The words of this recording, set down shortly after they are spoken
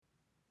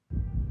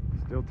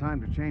Still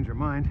time to change your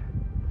mind.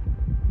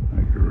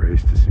 I could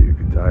race to see who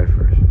could die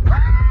first.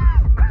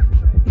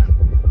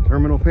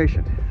 Terminal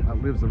patient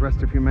outlives the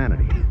rest of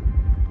humanity.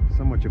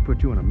 Someone should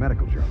put you in a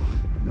medical journal.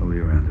 Nobody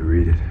around to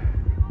read it.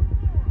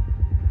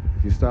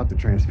 If you stop the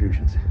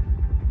transfusions,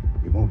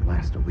 you won't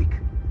last a week.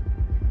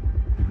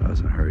 If I was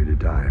in a hurry to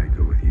die, I'd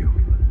go with you.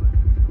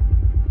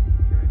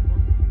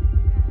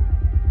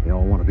 They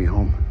all want to be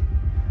home.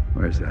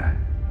 Where's that?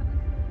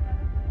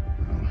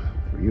 Well,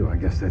 for you, I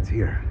guess that's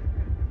here.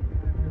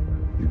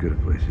 As good a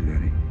place as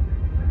any.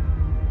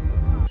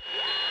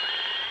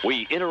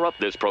 We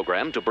interrupt this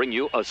program to bring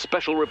you a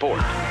special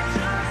report.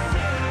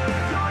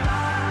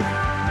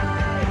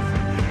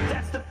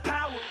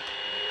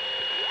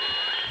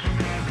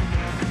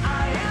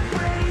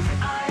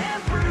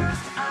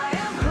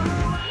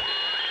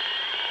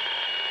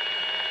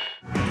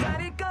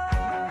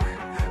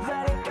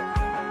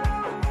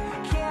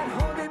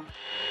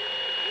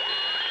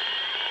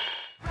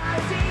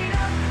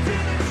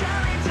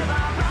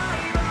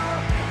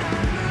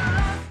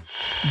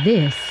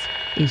 This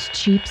is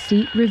Cheap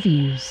Seat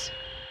Reviews.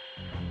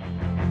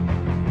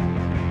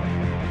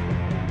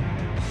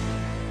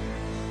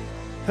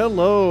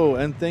 Hello,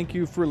 and thank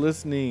you for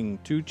listening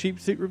to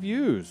Cheap Seat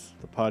Reviews,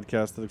 the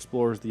podcast that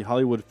explores the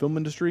Hollywood film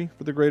industry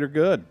for the greater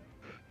good.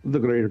 The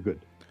greater good.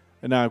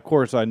 And now, of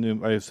course, I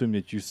assume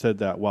that you said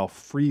that while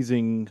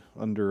freezing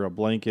under a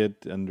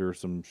blanket, under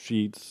some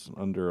sheets,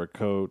 under a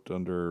coat,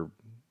 under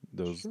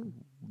those.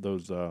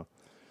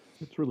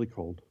 It's really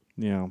cold.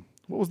 Yeah.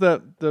 What was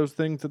that? Those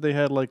things that they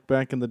had like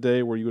back in the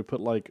day where you would put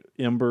like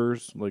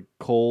embers, like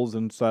coals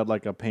inside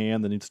like a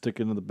pan, then you'd stick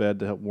it into the bed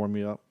to help warm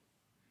you up.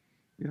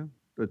 Yeah.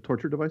 The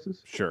torture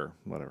devices? Sure,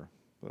 whatever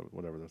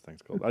those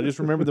things called. I just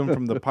remember them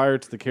from the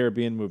Pirates of the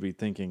Caribbean movie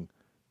thinking,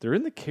 they're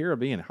in the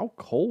Caribbean. How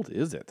cold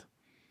is it?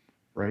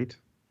 Right.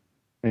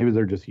 Maybe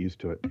they're just used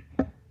to it.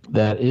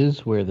 That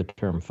is where the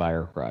term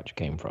fire crotch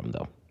came from,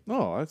 though.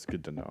 Oh, that's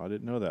good to know. I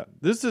didn't know that.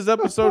 This is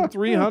episode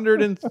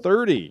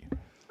 330.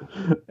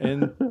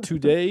 And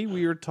today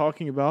we are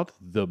talking about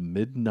The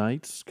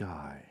Midnight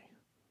Sky.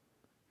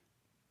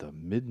 The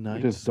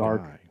Midnight Sky. It is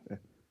dark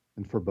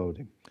and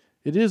foreboding.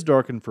 It is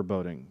dark and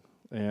foreboding.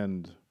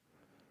 And,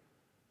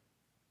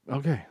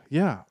 okay,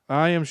 yeah.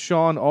 I am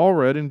Sean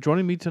Allred, and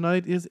joining me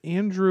tonight is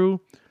Andrew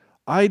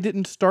I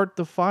Didn't Start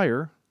the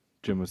Fire,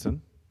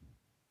 Jimison.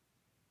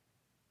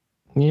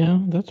 Yeah,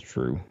 that's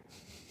true.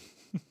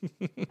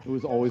 It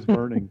was always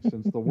burning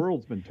since the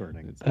world's been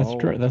turning. That's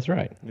true. That's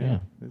right. Yeah.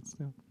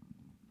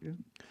 Yeah.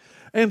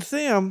 And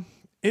Sam,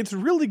 it's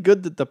really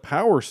good that the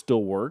power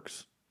still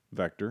works,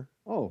 Vector.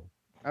 Oh,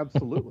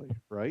 absolutely.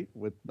 Right?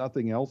 With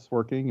nothing else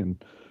working.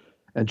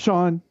 And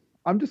Sean,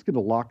 I'm just going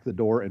to lock the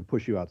door and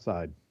push you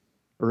outside.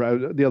 Or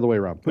the other way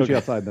around. Push you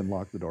outside, then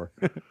lock the door.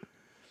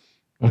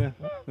 Yeah.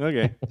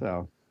 Okay.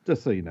 So,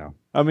 just so you know.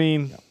 I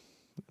mean,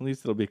 at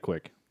least it'll be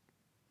quick.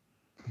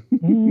 I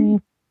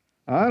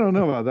don't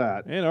know about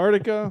that.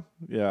 Antarctica?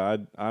 Yeah,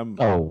 I'm.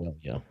 Oh, well,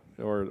 yeah.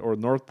 Or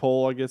North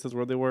Pole, I guess is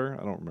where they were.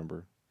 I don't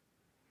remember.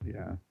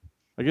 Yeah.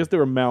 I guess they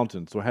were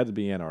mountains, so it had to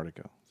be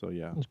Antarctica. So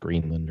yeah. It's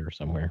Greenland or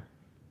somewhere.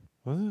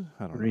 Was it?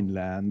 I don't know.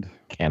 Greenland.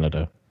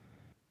 Canada.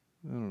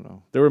 I don't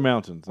know. There were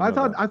mountains. I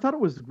thought it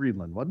was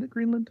Greenland. Wasn't it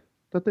Greenland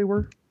that they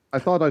were? I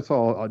thought I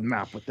saw a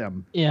map with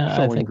them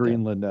showing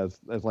Greenland as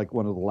like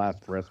one of the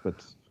last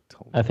respites.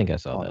 I think I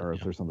saw on that.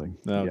 Earth or something.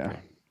 Okay. Yeah.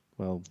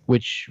 Well,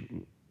 which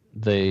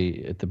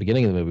they, at the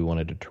beginning of the movie,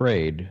 wanted to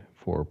trade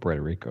for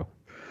Puerto Rico.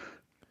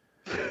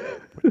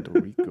 Puerto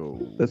Rico.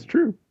 That's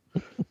true.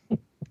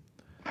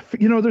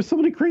 You know, there's so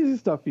many crazy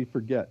stuff you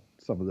forget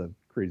some of the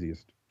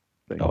craziest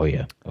things. Oh,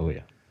 yeah.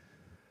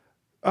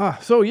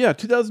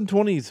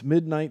 2020's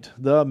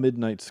The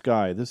Midnight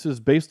Sky. This is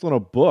based on a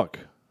book,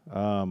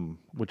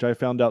 which I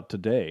found out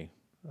today,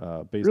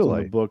 based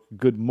on the book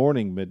Good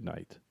Morning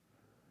Midnight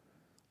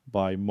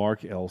by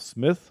Mark L.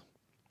 Smith.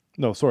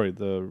 No, sorry,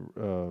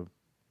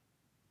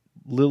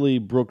 Lily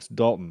Brooks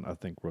Dalton, I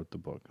think, wrote the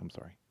book. I'm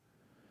sorry.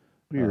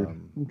 Weird.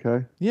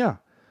 Okay. Yeah.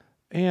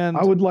 And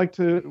I would like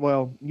to,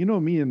 well, you know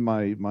me and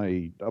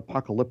my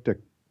apocalyptic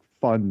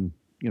fun,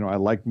 you know, I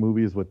like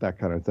movies with that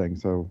kind of thing.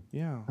 So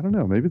yeah, I don't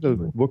know, maybe the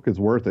book is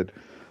worth it.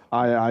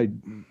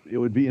 It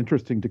would be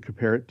interesting to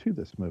compare it to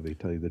this movie,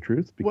 tell you the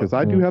truth, because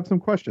I do have some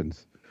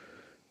questions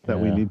that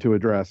we need to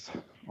address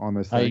on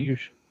this thing.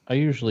 I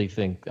usually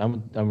think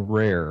I'm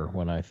rare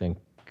when I think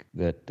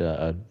that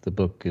the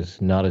book is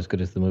not as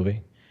good as the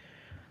movie.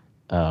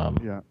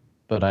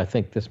 But I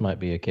think this might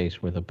be a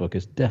case where the book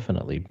is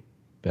definitely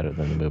better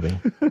than the movie.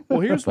 Well,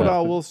 here's what I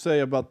will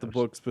say about the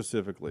book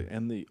specifically.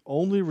 And the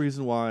only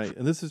reason why,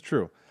 and this is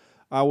true,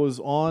 I was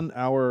on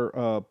our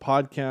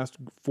podcast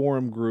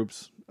forum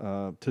groups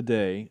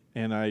today,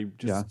 and I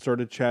just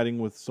started chatting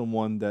with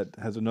someone that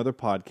has another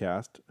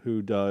podcast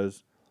who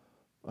does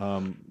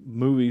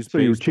movies. So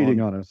you're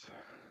cheating on us.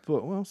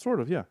 Well, sort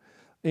of, yeah.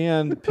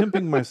 And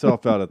pimping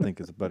myself out, I think,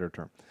 is a better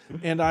term.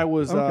 And I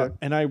was,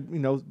 and I,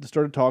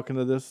 started talking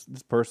to this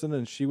person,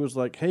 and she was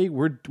like, "Hey,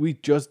 we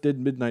just did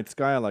Midnight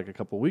Sky like a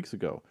couple weeks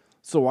ago.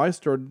 So I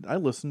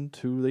listened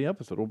to the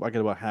episode. I get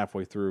about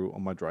halfway through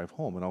on my drive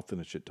home, and I'll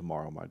finish it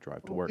tomorrow on my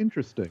drive to work.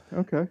 Interesting.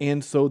 Okay.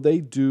 And so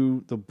they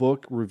do the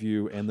book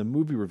review and the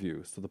movie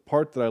review. So the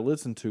part that I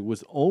listened to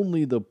was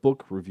only the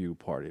book review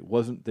part.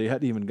 They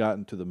hadn't even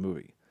gotten to the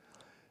movie.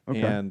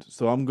 Okay. And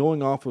so I'm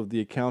going off of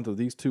the account of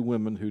these two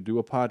women who do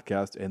a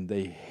podcast, and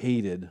they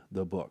hated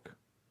the book.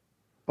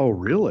 Oh,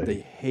 really?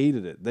 They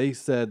hated it. They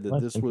said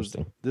that That's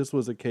this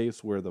was a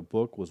case where the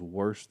book was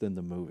worse than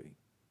the movie.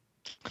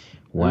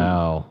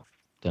 Wow.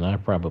 Then I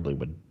probably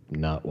would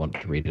not want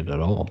to read it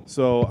at all.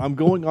 So I'm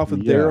going off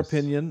of their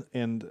opinion,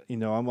 and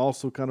I'm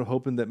also kind of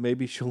hoping that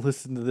maybe she'll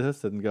listen to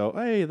this and go,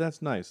 "Hey,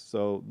 that's nice."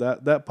 So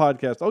that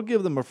podcast, I'll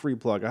give them a free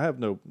plug. I have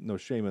no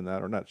shame in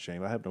that, or not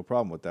shame. I have no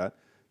problem with that.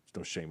 There's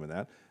no shame in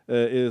that.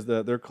 Is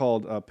that they're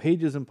called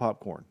Pages and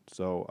Popcorn.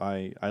 So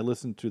I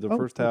listened to the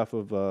first half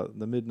of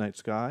The Midnight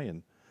Sky,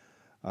 and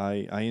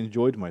I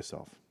enjoyed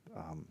myself.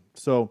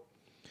 So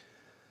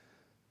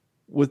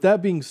with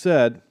that being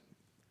said,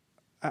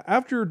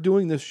 after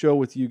doing this show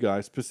with you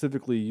guys,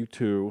 specifically you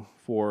two,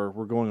 we're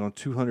going on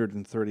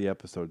 230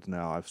 episodes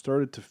now, I've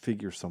started to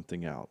figure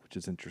something out, which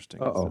is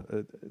interesting.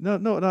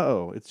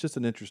 No. It's just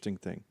an interesting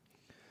thing.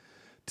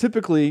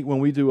 Typically, when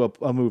we do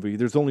a movie,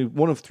 there's only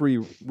one of three.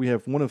 We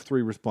have one of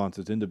three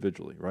responses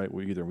individually, right?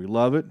 We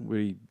love it,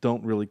 we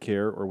don't really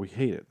care, or we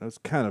hate it. That's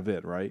kind of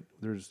it, right?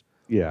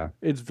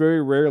 It's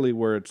very rarely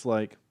where it's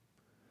like,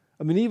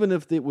 even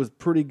if it was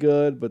pretty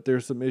good, but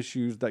there's some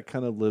issues, that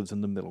kind of lives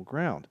in the middle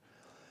ground.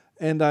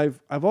 And I've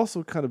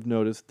also kind of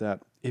noticed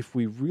that if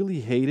we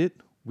really hate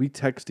it, we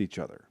text each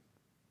other.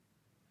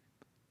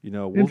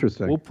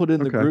 Interesting. We'll put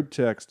in the group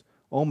text,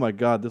 "Oh my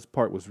God, this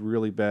part was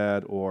really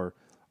bad," or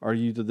 "Are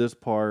you to this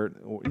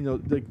part?" Or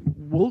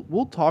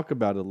we'll talk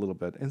about it a little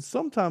bit. And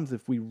sometimes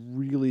if we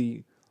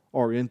really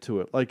are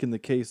into it, like in the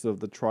case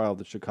of the trial of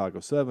the Chicago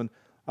 7,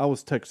 I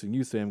was texting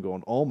you, Sam,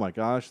 going, "Oh my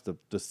gosh,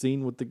 the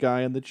scene with the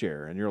guy in the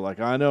chair," and you're like,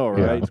 "I know, right?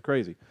 Yeah. It's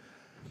crazy."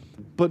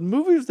 But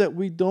movies that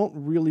we don't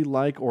really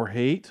like or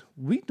hate,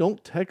 we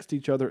don't text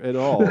each other at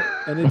all.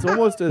 And it's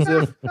almost as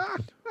if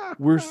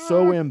we're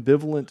so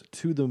ambivalent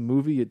to the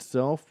movie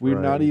itself, we're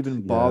not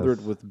even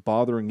bothered with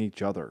bothering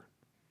each other.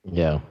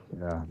 Yeah.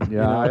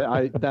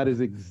 I that is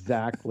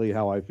exactly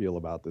how I feel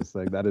about this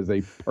thing. That is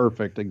a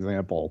perfect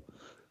example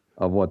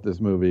of what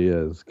this movie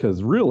is.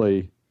 Because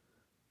really,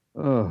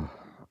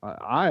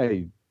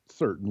 I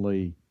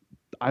certainly,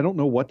 I don't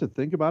know what to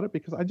think about it,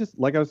 because I just,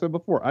 like I said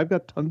before, I've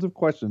got tons of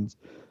questions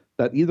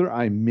that either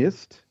I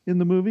missed in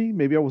the movie,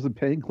 maybe I wasn't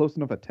paying close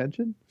enough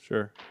attention.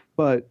 Sure.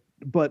 But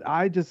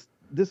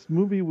this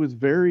movie was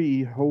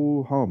very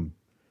ho-hum.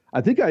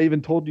 I think I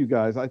even told you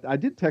guys, I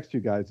did text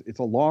you guys, it's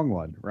a long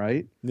one,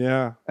 right?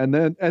 Yeah. And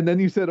then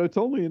you said, it's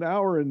only an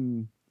hour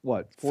and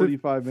what,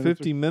 45 minutes?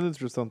 50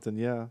 minutes or something,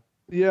 yeah.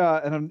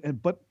 Yeah,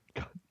 but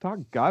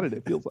doggone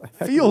it feels like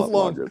a feels lot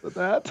longer than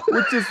that.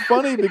 Which is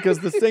funny, because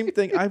the same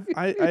thing,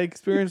 I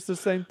experienced the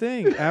same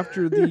thing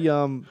after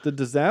the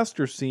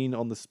disaster scene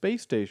on the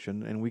space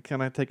station, and we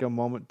kind of take a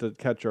moment to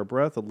catch our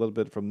breath a little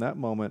bit from that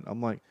moment.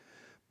 I'm like,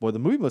 boy, the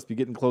movie must be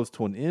getting close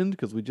to an end,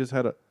 because we just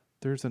had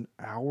there's an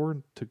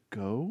hour to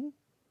go?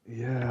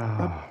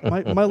 Yeah.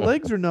 My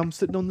legs are numb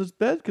sitting on this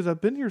bed because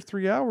I've been here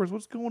 3 hours.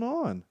 What's going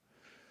on?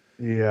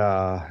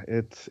 Yeah,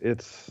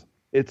 it's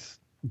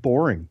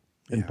boring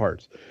in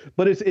parts,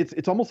 but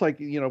it's almost like,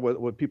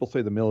 what people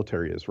say the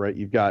military is, right?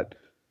 You've got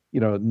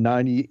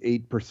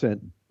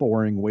 98%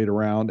 boring wait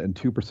around and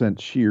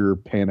 2% sheer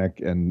panic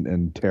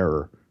and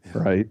terror,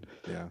 right?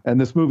 Yeah.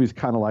 And this movie's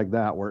kind of like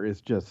that, where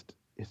it's just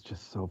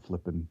so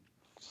flippin'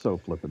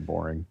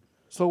 boring.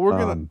 So we're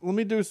gonna let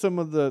me do some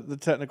of the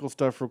technical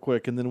stuff real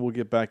quick, and then we'll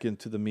get back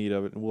into the meat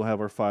of it, and we'll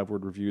have our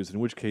 5-word reviews. In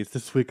which case,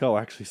 this week I'll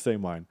actually say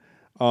mine.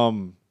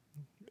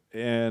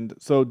 And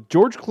so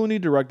George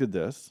Clooney directed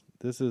this.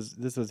 This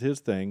is his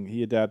thing.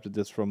 He adapted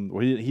this from.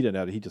 Well, he didn't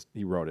adapt it.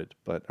 He wrote it,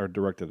 or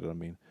directed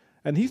it.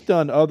 And he's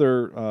done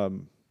other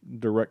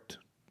direct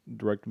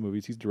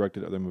movies. He's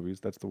directed other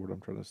movies. That's the word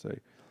I'm trying to say.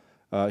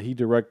 He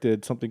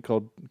directed something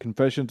called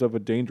Confessions of a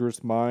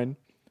Dangerous Mind,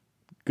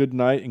 Good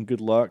Night and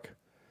Good Luck.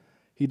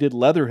 He did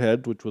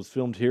Leatherhead, which was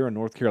filmed here in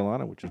North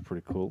Carolina, which is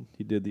pretty cool.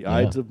 He did The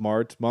Ides of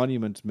March,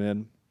 Monuments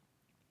Men,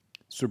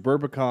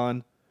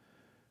 Suburbicon,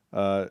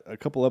 a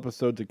couple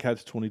episodes of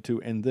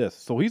Catch-22, and this.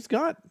 So he's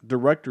got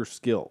director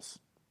skills.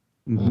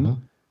 Mm-hmm.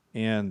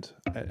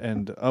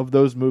 And of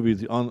those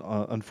movies,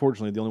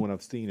 unfortunately, the only one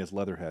I've seen is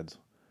Leatherheads,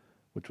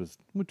 which was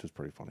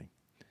pretty funny.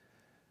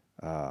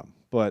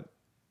 But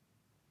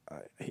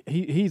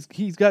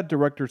he's got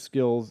director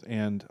skills,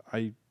 and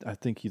I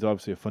think he's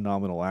obviously a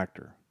phenomenal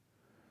actor.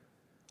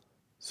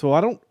 So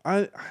I don't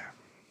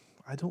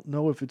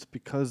know if it's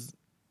because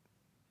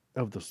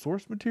of the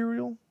source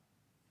material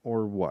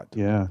or what.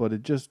 Yeah. But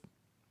it just,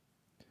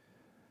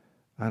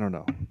 I don't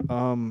know.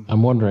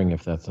 I'm wondering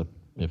if that's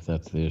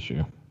the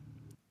issue.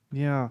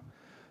 Yeah.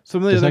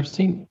 I've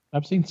seen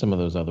some of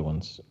those other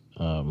ones,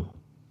 and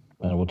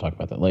we'll talk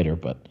about that later.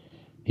 But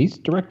he's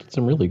directed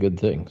some really good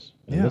things,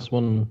 and this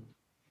one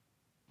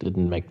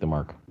didn't make the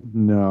mark.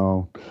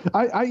 No,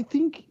 I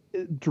think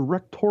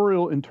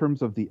directorial in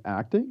terms of the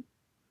acting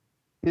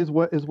is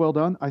what is well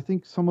done. I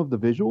think some of the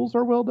visuals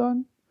are well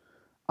done.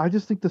 I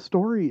just think the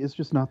story is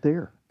just not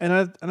there.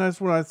 And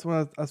that's what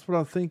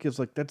I think is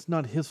like that's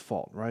not his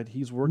fault, right?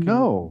 He's working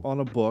No.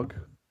 on a book,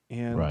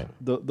 and Right.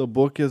 the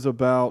book is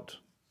about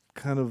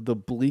kind of the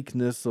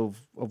bleakness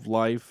of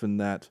life,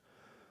 and that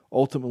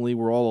ultimately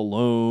we're all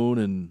alone,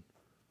 and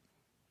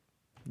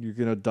you're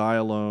gonna die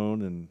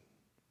alone.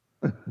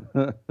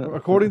 And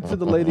according to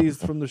the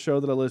ladies from the show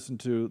that I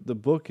listened to, the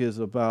book is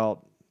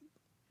about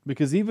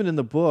because even in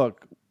the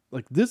book,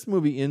 like this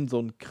movie ends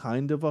on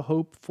kind of a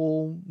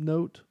hopeful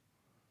note.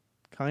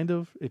 Kind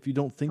of, if you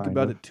don't think Kind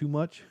about of. it too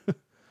much,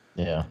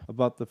 Yeah.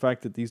 about the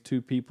fact that these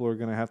two people are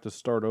going to have to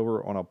start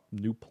over on a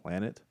new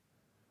planet.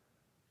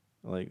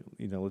 Like,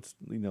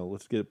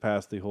 let's get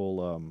past the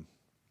whole,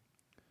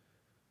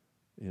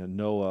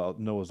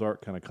 Noah's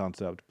Ark kind of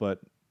concept. But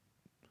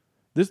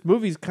this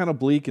movie's kind of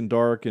bleak and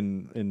dark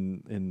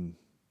and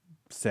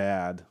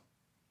sad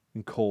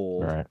and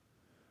cold. Right.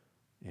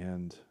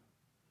 And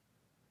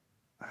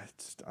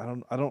I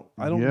don't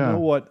Yeah. know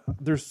what.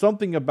 There's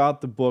something about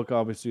the book,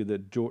 obviously,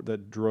 that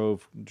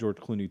drove George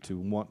Clooney to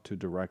want to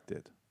direct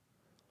it.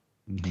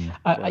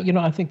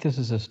 I think this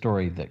is a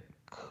story that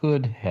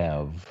could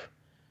have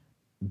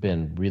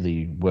been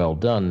really well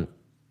done,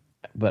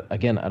 but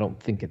again, I don't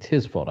think it's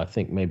his fault. I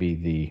think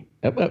maybe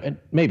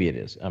maybe it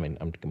is. I mean,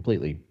 I'm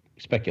completely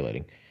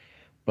speculating,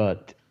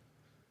 but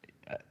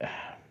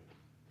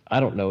I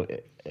don't know.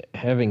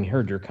 Having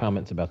heard your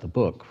comments about the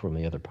book from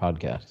the other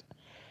podcast,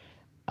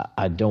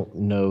 I don't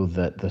know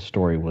that the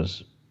story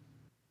was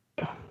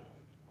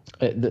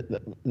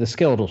the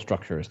skeletal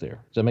structure is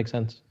there. Does that make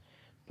sense?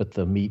 But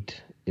the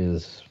meat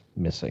is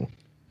missing.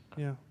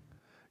 Yeah.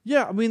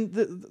 I mean,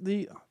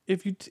 the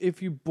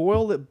if you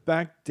boil it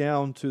back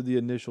down to the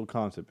initial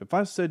concept, if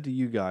I said to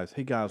you guys,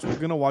 "Hey guys, we're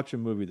gonna watch a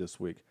movie this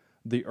week.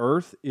 The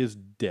Earth is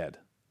dead,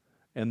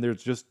 and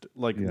there's just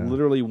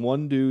literally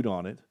one dude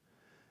on it,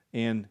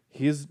 and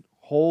his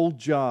whole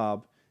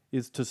job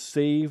is to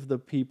save the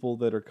people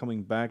that are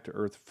coming back to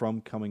Earth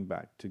from coming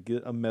back, to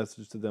get a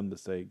message to them to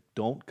say,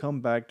 don't come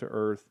back to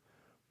Earth,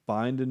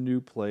 find a new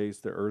place,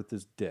 the Earth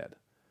is dead."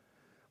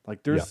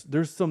 Like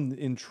there's some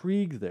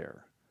intrigue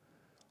there.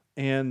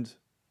 And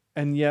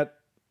yet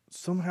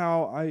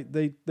somehow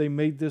they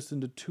made this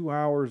into 2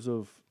 hours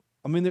of,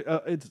 I mean,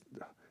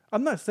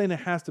 I'm not saying it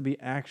has to be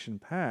action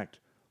packed,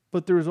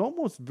 but there's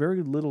almost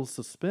very little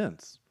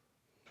suspense.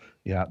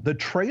 Yeah, the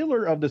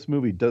trailer of this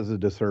movie does a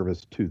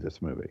disservice to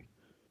this movie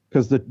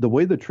because the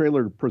way the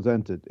trailer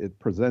presents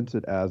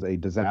it as a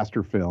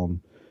disaster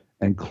film,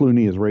 and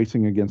Clooney is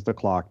racing against the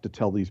clock to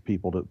tell these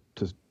people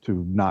to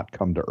not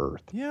come to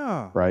Earth.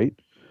 Yeah. Right.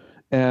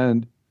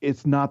 And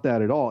it's not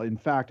that at all. In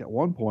fact, at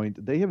one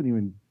point, they haven't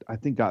even, I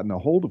think, gotten a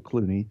hold of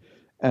Clooney,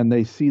 and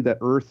they see that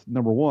Earth,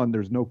 number one,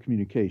 there's no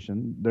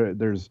communication.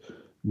 There's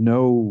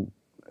no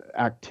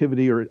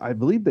activity, or I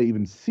believe they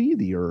even see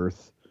the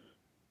Earth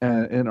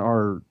and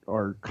are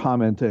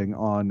commenting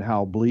on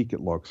how bleak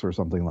it looks or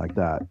something like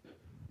that.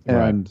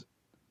 And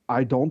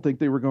I don't think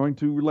they were going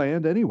to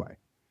land anyway.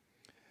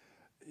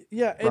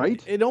 Yeah,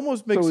 right. It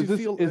almost makes so you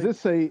feel. Is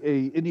this a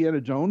Indiana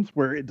Jones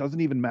where it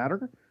doesn't even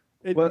matter?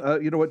 You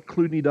know what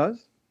Clooney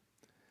does?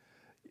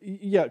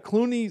 Yeah,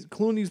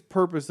 Clooney's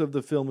purpose of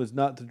the film is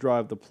not to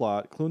drive the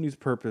plot. Clooney's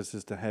purpose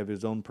is to have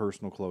his own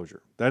personal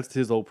closure. That's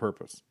his whole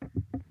purpose.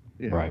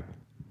 Yeah. Right.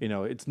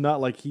 It's not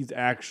like he's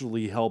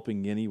actually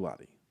helping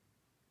anybody,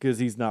 because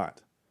he's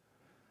not.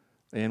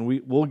 And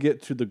we'll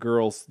get to the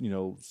girl's,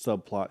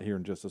 subplot here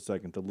in just a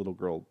second, the little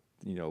girl,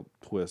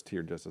 twist here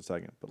in just a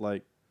second.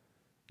 But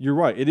you're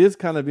right. It is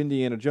kind of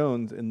Indiana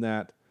Jones in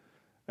that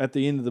at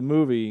the end of the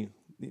movie,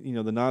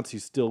 the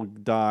Nazis still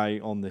die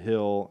on the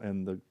hill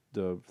and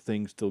the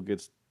thing still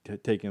gets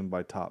taken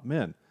by top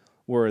men.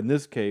 Where in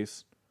this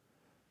case,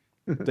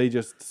 they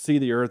just see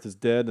the Earth is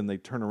dead and they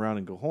turn around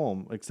and go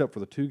home, except for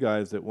the two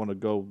guys that want to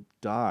go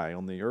die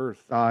on the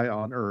Earth. Die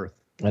on Earth.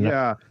 And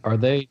yeah. Are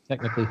they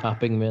technically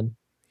hopping men?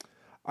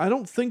 I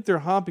don't think they're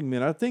hopping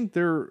men. I think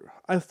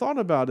I thought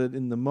about it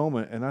in the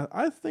moment, and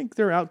I think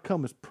their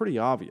outcome is pretty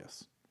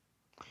obvious.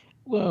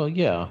 Well,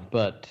 yeah,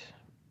 but...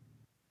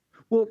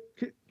 Well...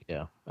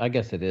 Yeah, I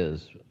guess it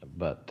is,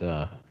 but...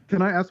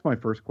 Can I ask my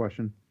first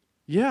question?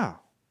 Yeah.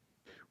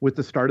 With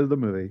the start of the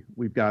movie,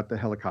 we've got the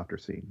helicopter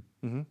scene.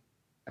 Mm-hmm.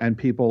 And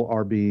people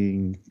are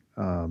being,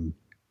 what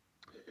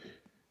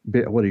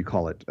do you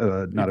call it?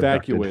 Not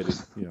evacuated.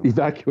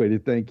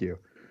 Evacuated, thank you.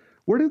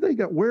 Where did they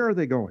go? Where are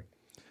they going?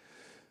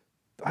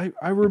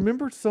 I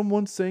remember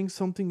someone saying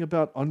something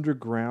about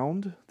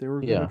underground. They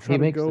were going to try to go. He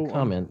makes the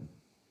comment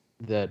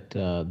that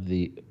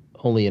the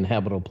only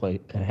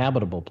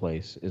inhabitable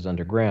place is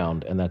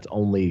underground, and that's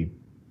only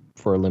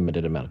for a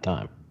limited amount of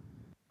time.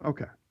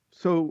 Okay.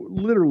 So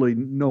literally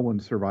no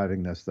one's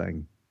surviving this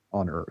thing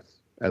on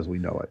Earth as we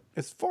know it.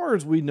 As far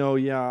as we know,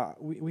 yeah,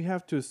 we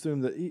have to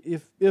assume that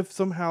if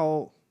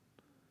somehow,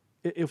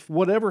 if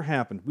whatever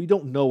happened, we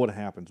don't know what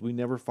happens. We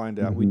never find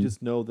out. Mm-hmm. We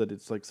just know that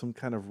it's like some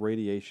kind of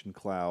radiation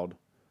cloud.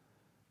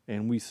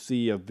 and we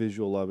see a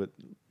visual of it,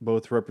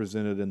 both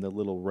represented in the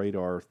little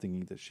radar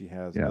thingy that she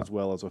has, Yeah. as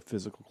well as a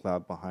physical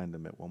cloud behind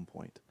them at one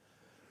point.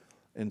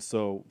 And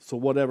so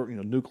whatever,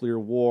 nuclear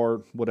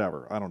war,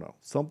 whatever, I don't know,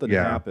 something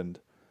Yeah. happened,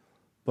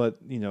 but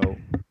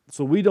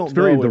so we don't It's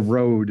very know the if-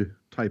 road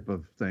type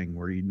of thing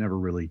where you never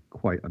really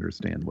quite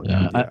understand what.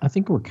 Yeah, I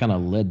think we're kind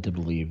of led to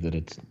believe that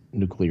it's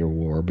nuclear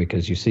war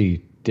because you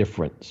see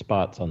different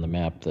spots on the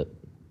map that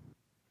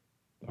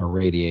are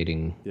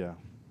radiating. Yeah.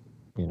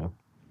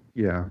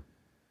 Yeah.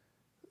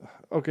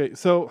 Okay,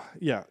 so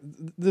yeah,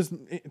 this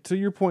to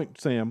your point,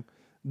 Sam.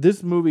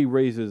 This movie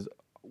raises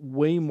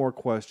way more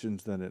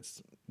questions than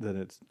it's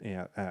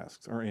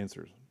asks or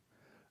answers,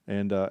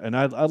 and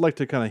I'd like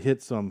to kind of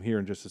hit some here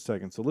in just a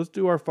second. So let's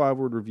do our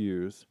 5-word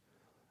reviews,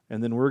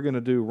 and then we're gonna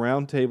do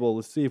roundtable.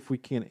 Let's see if we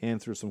can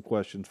answer some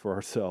questions for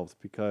ourselves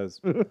because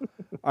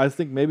I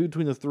think maybe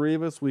between the three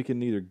of us we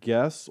can either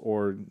guess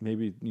or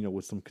maybe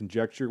with some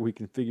conjecture we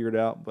can figure it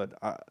out. But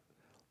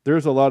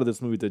there's a lot of this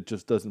movie that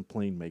just doesn't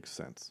plain make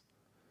sense.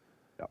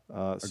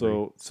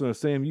 So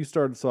Sam, you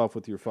started us off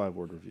with your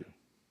 5-word review.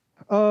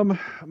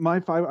 My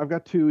 5. I've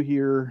got 2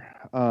 here.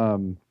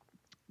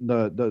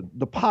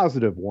 The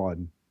positive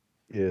one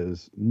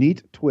is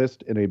neat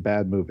twist in a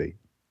bad movie.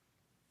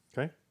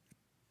 Okay.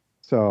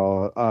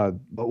 So,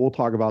 but we'll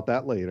talk about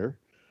that later.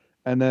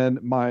 And then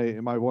my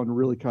one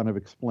really kind of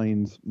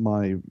explains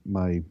my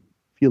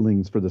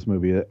feelings for this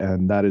movie,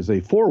 and that is a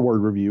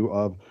 4-word review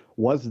of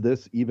was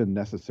this even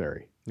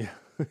necessary? Yeah.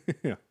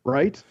 Yeah.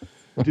 Right?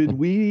 Did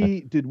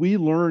we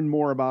learn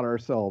more about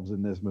ourselves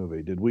in this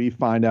movie? Did we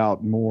find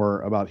out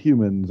more about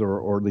humans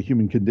or the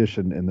human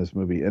condition in this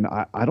movie? And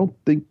I don't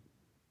think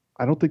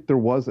there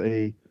was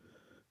a,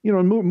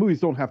 movies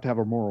don't have to have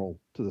a moral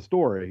to the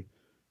story,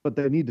 but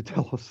they need to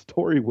tell a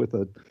story with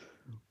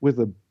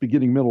a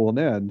beginning, middle, and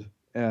end.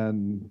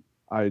 And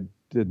I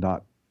did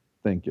not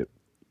think it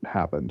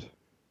happened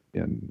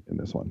in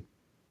this one.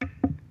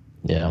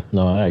 Yeah,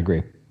 no, I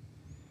agree.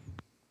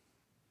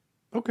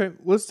 Okay,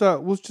 let's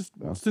just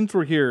since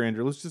we're here,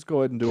 Andrew, let's just go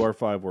ahead and do our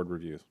 5-word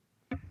reviews.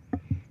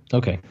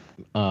 Okay.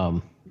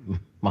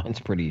 Mine's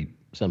pretty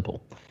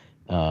simple.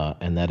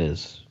 And that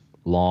is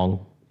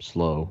long,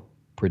 slow,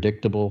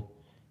 predictable,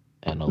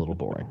 and a little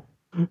boring.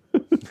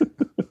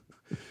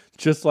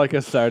 Just like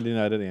a Saturday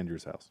night at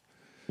Andrew's house.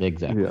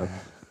 Exactly. Yeah.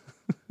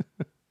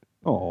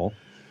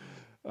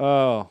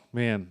 Oh,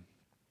 man.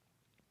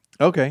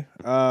 Okay.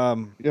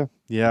 Yeah.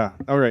 Yeah.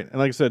 All right. And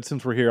like I said,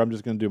 since we're here, I'm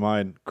just going to do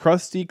mine.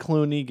 Krusty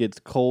Clooney gets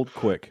cold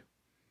quick.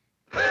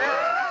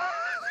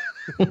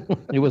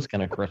 He was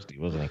kind of crusty,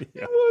 wasn't he?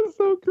 It was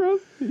so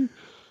crusty.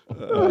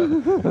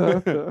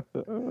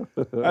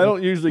 I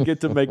don't usually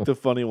get to make the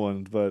funny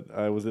ones, but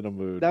I was in a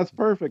mood. That's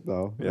perfect,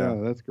 though. Yeah.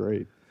 Yeah, that's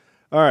great.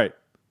 All right.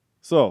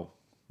 So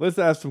let's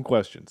ask some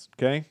questions,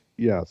 okay?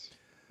 Yes.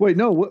 Wait,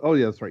 no. Oh,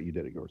 yeah, that's right. You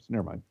did it, yours.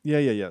 Never mind.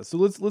 Yeah. So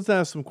let's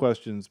ask some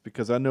questions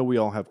because I know we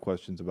all have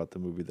questions about the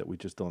movie that we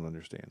just don't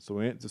understand.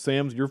 So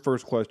Sam's, your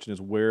first question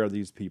is where are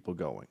these people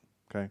going?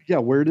 Okay. Yeah,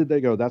 where did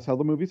they go? That's how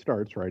the movie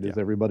starts, right? Is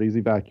Yeah. everybody's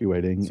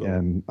evacuating, So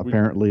and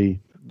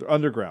apparently, They're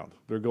underground.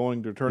 They're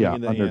turning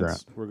into underground.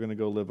 ants. We're going to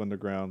go live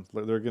underground.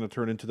 They're going to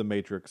turn into the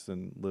Matrix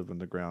and live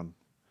underground.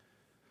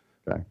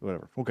 Okay.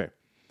 Whatever. Okay.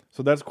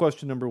 So that's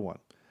question number 1.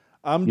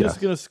 I'm just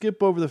Yes. going to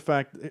skip over the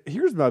fact.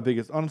 Here's my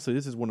honestly,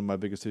 this is one of my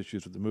biggest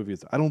issues with the movie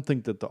is I don't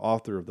think that the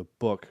author of the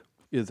book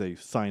is a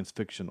science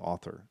fiction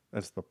author.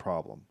 That's the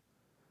problem.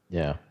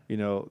 Yeah.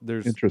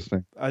 There's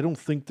interesting. I don't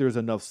think there's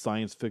enough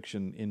science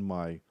fiction in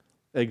my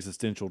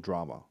existential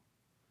drama.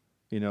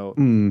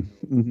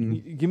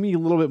 Mm-hmm. Give me a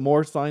little bit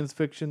more science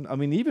fiction. I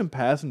mean, even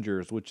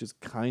Passengers, which is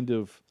kind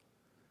of,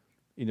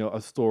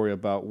 a story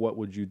about what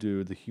would you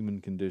do, the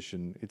human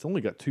condition. It's only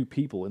got 2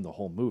 people in the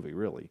whole movie,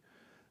 really.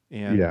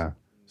 And Yeah.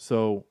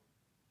 so,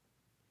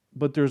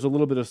 but there's a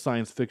little bit of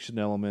science fiction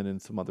element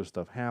and some other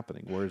stuff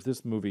happening. Whereas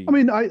this movie, I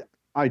mean,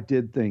 I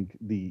did think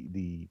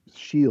the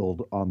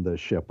shield on the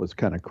ship was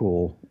kind of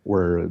cool,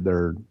 where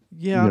they're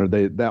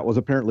that was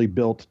apparently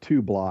built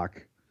to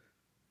block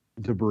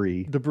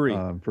debris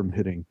from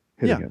hitting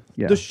it.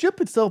 Yeah. The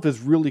ship itself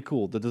is really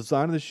cool. The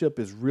design of the ship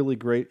is really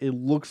great. It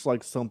looks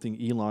like something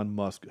Elon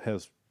Musk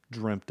has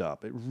dreamt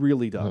up. It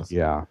really does.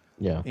 Yeah.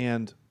 Yeah.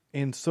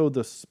 And so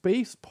the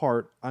space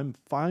part I'm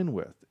fine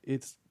with.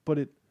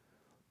 But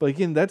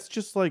again, that's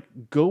just like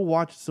go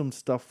watch some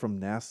stuff from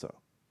NASA.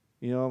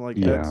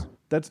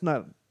 That's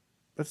not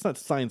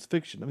science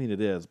fiction. I mean,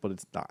 it is, but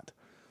it's not.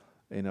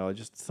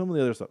 Just some of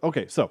the other stuff.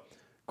 Okay, so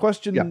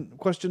question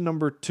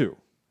number 2.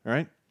 All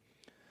right.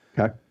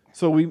 Okay.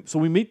 So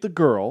we meet the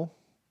girl,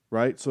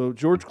 right? So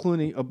George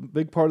Clooney, a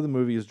big part of the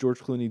movie is George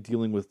Clooney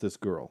dealing with this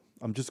girl.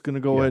 I'm just going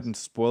to go ahead and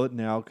spoil it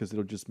now because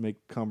it'll just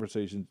make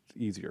conversations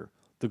easier.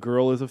 The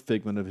girl is a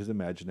figment of his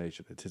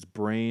imagination. It's his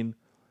brain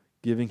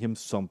giving him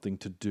something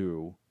to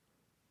do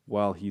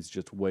while he's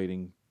just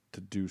waiting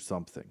to do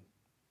something,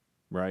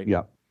 right?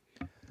 Yeah.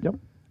 Yep.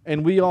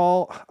 And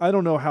I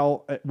don't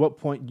know at what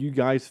point you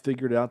guys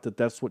figured out that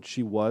that's what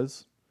she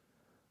was.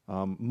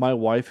 My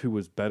wife, who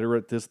was better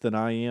at this than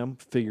I am,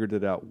 figured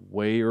it out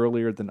way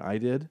earlier than I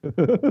did,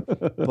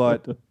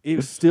 but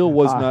it still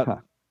was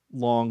not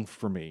long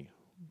for me.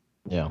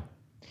 Yeah.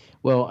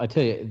 Well, I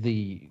tell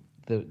you,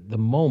 the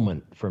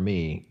moment for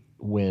me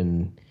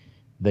when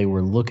they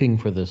were looking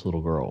for this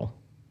little girl,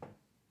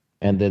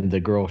 and then the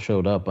girl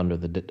showed up under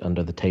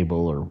the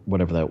table or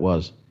whatever that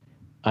was,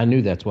 I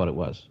knew that's what it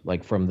was.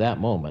 Like from that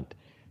moment,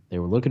 they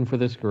were looking for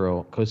this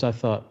girl because I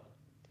thought,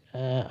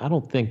 I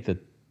don't think that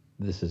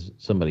this is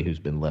somebody who's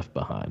been left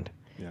behind.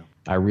 Yeah.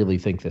 I really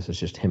think this is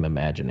just him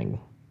imagining.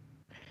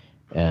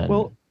 And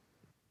Well,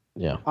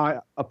 yeah.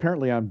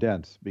 I'm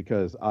dense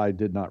because I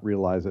did not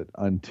realize it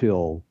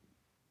until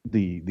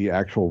the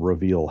actual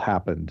reveal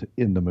happened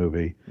in the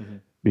movie. Mm-hmm.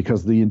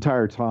 Because the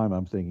entire time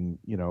I'm thinking,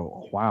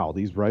 wow,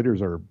 these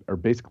writers are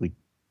basically,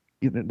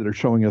 they're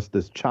showing us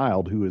this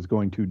child who is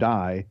going to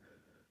die,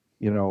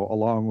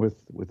 along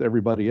with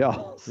everybody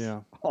else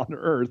on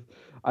Earth.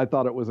 I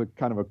thought it was a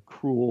kind of a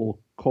cruel,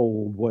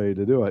 cold way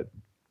to do it.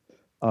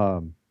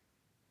 I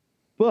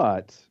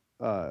thought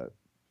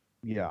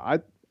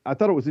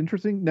it was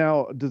interesting.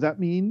 Now, does that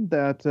mean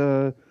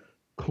that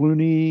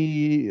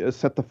Clooney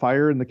set the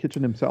fire in the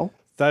kitchen himself?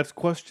 That's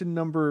question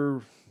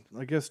number,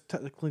 I guess,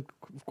 technically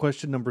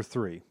question number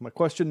 3. My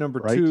question number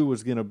 2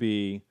 was going to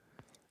be,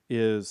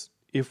 is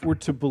if we're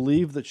to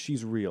believe that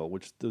she's real,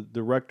 which the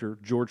director,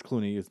 George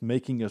Clooney, is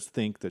making us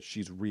think that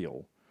she's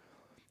real,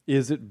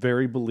 is it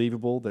very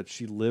believable that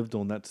she lived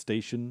on that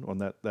station, on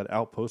that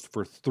outpost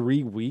for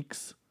 3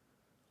 weeks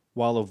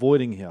while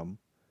avoiding him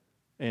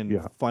and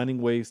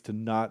finding ways to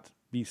not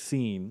be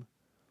seen,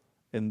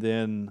 and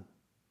then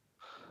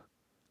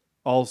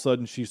all of a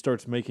sudden she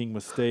starts making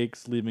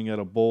mistakes, leaving out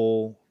a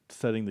bowl,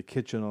 setting the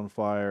kitchen on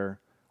fire,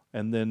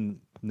 and then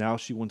now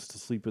she wants to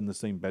sleep in the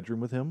same bedroom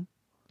with him?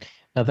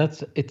 Now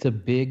it's a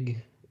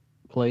big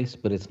place,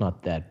 but it's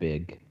not that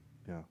big.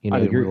 Yeah. I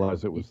didn't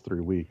realize it was 3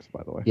 weeks,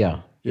 by the way.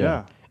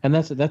 Yeah. And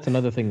that's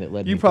another thing that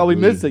led me. You probably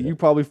missed it. You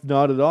probably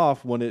nodded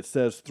off when it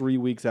says 3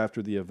 weeks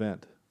after the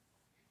event.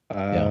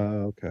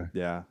 Okay.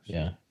 Yeah.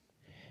 Yeah.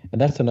 And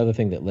that's another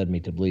thing that led me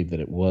to believe that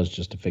it was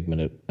just a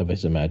figment of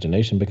his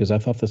imagination, because I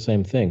thought the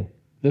same thing.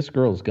 This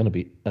girl is going to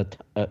be a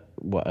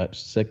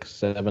 6,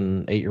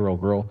 7,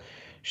 8-year-old girl.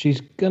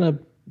 She's going to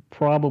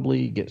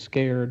probably get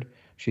scared.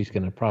 She's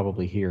going to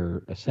probably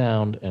hear a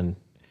sound, and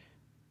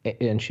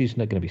she's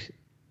not going to be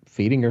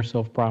feeding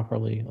herself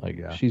properly.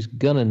 She's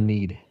going to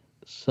need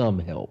some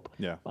help.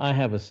 Yeah. I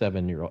have a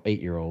 7-year-old,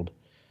 8-year-old.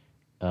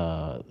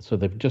 So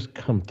they've just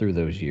come through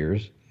those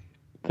years.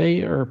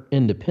 They are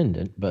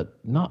independent, but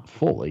not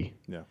fully.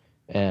 Yeah.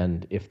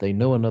 And if they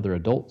know another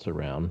adult's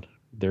around,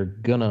 they're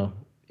gonna,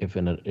 if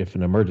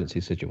an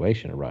emergency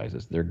situation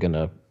arises, they're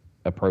gonna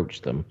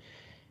approach them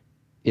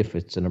if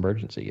it's an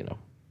emergency,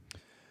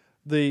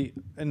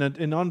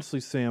 And honestly,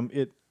 Sam,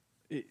 it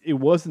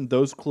wasn't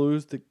those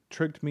clues that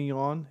tricked me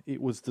on.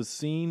 It was the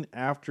scene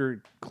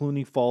after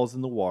Clooney falls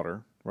in the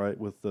water, right,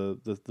 with the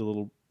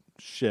little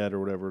shed or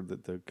whatever,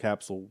 the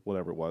capsule,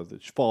 whatever it was,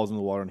 that falls in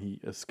the water and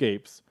he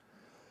escapes.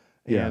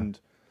 And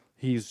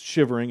he's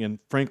shivering and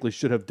frankly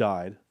should have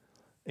died.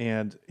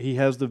 And he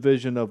has the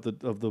vision of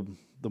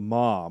the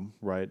mom,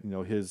 right?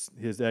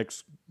 His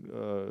ex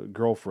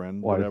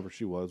girlfriend, whatever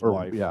she was,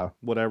 wife,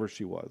 whatever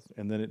she was.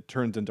 And then it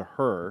turns into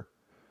her.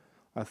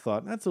 I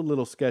thought that's a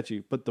little sketchy.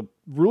 But the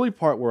really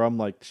part where I'm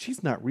like,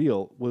 she's not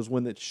real, was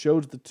when it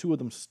shows the two of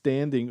them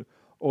standing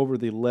over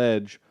the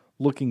ledge,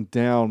 looking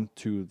down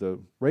to the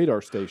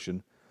radar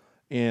station,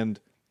 and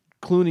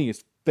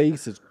Clooney's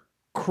face is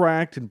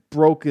cracked and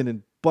broken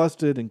and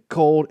busted and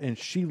cold, and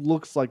she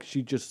looks like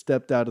she just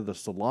stepped out of the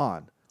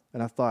salon.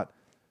 And I thought,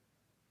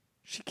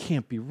 she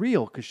can't be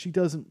real because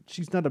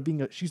she's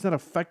not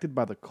affected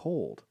by the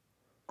cold.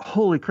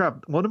 Holy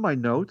crap. One of my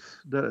notes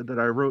that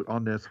I wrote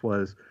on this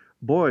was,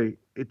 boy,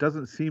 it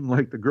doesn't seem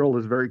like the girl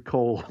is very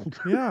cold.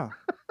 Yeah.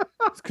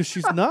 It's because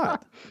she's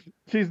not.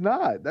 She's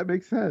not. That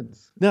makes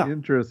sense. Now,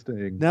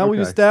 interesting. Now we've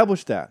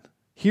established that.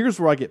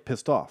 Here's where I get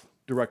pissed off,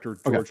 director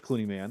George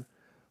Clooney, man.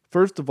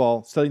 First of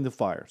all, setting the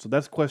fire. So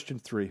that's question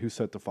 3. Who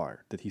set the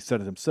fire? Did he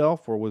set it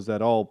himself, or was that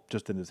all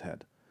just in his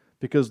head?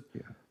 Because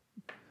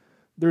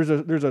there's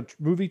a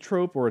movie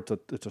trope, or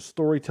it's a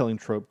storytelling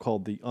trope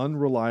called the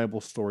unreliable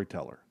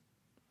storyteller,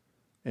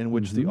 in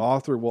which the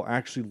author will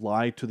actually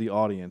lie to the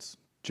audience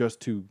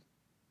just to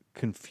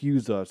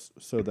confuse us,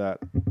 so that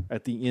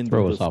at the end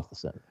throw us off the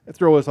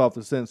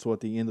scent. So at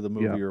the end of the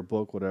movie or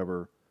book,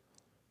 whatever,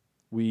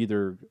 we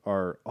either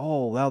are,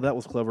 oh wow, that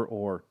was clever,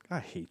 or I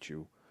hate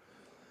you.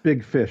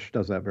 Big Fish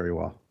does that very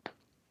well.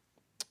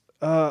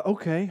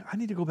 Okay, I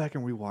need to go back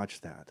and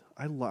rewatch that.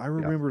 I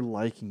remember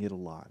liking it a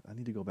lot. I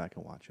need to go back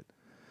and watch it.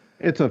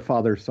 It's a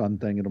father-son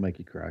thing. It'll make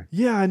you cry.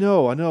 Yeah, I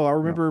know. I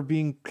remember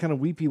being kind of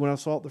weepy when I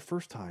saw it the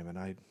first time,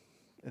 and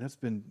it's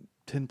been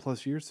 10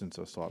 plus years since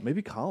I saw it.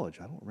 Maybe college.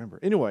 I don't remember.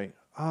 Anyway,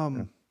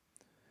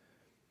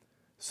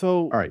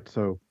 so all right.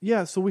 So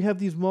we have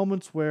these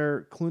moments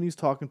where Clooney's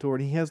talking to her,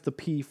 and he has the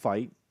pea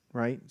fight,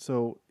 right?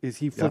 So is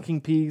he flicking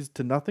peas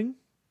to nothing?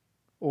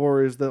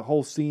 Or is the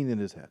whole scene in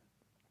his head?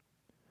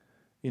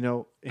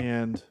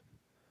 and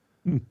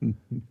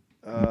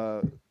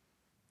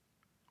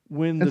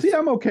when And see,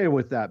 I'm okay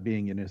with that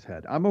being in his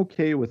head. I'm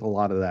okay with a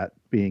lot of that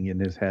being in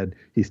his head.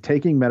 He's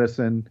taking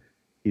medicine.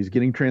 He's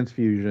getting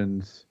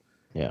transfusions.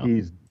 Yeah.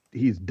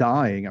 He's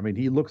dying. I mean,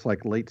 he looks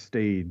like late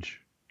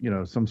stage,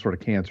 some sort of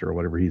cancer or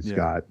whatever he's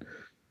got.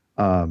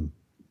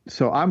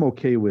 So I'm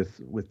okay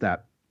with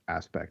that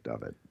aspect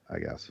of it, I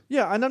guess.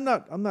 Yeah, and I'm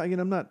not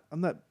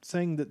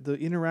saying that the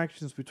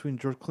interactions between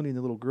George Clooney and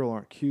the little girl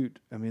aren't cute.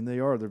 I mean,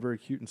 they're very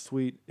cute and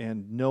sweet,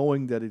 and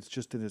knowing that it's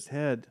just in his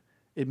head,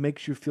 it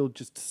makes you feel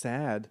just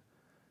sad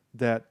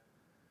that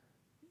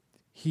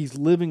he's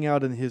living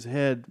out in his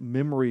head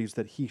memories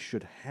that he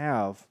should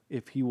have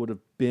if he would have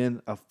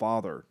been a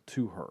father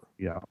to her.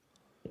 Yeah.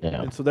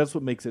 Yeah. And so that's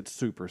what makes it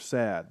super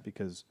sad,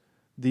 because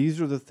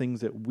these are the things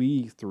that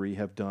we three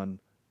have done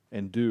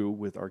and do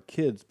with our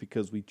kids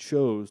because we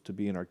chose to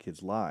be in our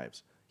kids'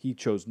 lives. He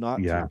chose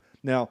not to.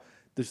 Now,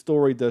 the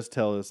story does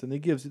tell us, and it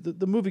gives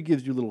the movie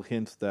gives you little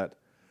hints that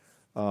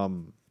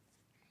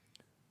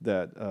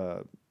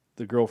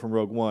the girl from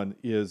Rogue One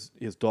is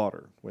his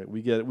daughter.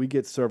 We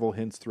get several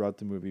hints throughout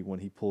the movie when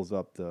he pulls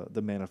up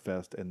the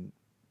manifest and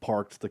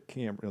parks the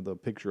camera, the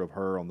picture of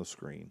her on the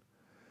screen.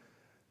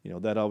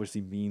 That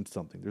obviously means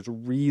something. There's a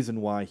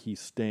reason why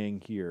he's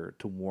staying here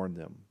to warn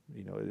them.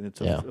 And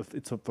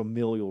it's a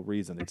familial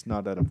reason. It's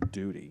not out of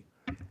duty.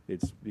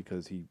 It's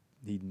because he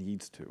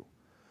needs to.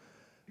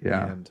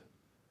 Yeah. And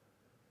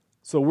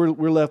so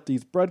we're left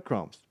these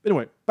breadcrumbs.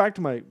 Anyway, back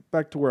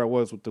to where I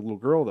was with the little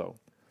girl though.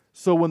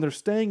 So when they're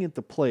staying at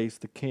the place,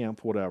 the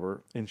camp,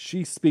 whatever, and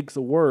she speaks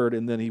a word,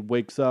 and then he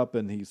wakes up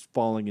and he's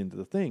falling into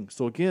the thing.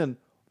 So again,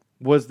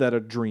 was that a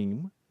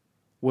dream?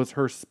 Was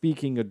her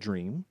speaking a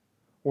dream?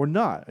 Or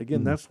not?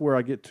 Again, that's where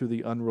I get to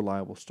the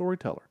unreliable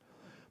storyteller.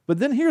 But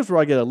then here's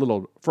where I get a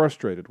little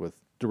frustrated with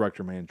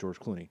director man George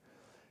Clooney.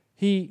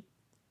 He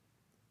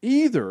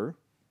either,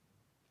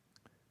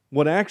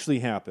 what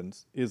actually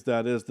happens is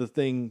that as the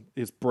thing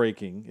is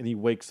breaking and he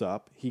wakes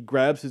up, he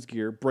grabs his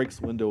gear, breaks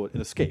the window,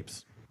 and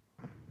escapes.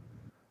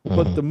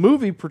 But the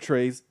movie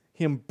portrays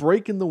him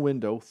breaking the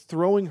window,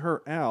 throwing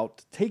her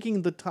out,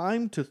 taking the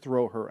time to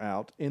throw her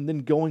out, and then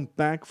going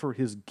back for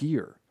his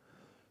gear.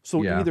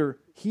 So either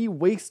he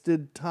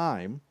wasted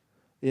time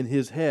in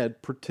his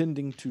head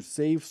pretending to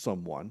save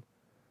someone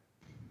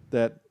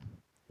that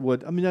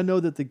would... I mean, I know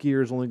that the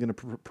gear is only going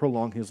to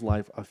prolong his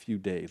life a few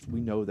days. We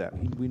know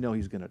that. We know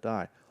he's going to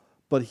die.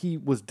 But he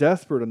was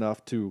desperate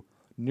enough to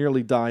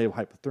nearly die of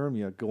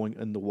hypothermia going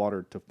in the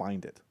water to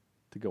find it,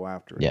 to go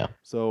after it. Yeah.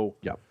 So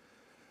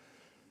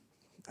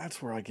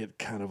that's where I get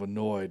kind of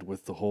annoyed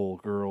with the whole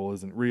girl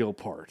isn't real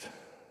part.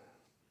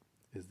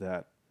 Is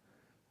that...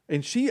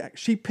 And she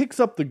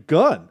picks up the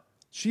gun.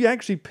 She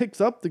actually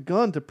picks up the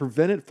gun to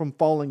prevent it from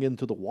falling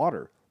into the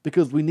water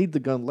because we need the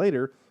gun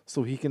later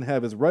so he can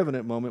have his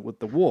Revenant moment with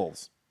the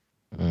wolves.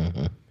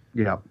 Mm-hmm.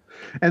 Yeah.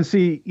 And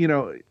see,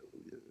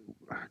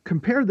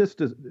 compare this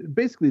to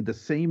basically the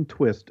same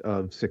twist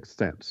of Sixth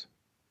Sense,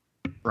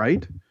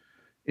 right?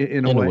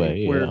 In a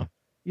way where,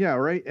 yeah,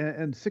 right.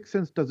 And Sixth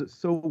Sense does it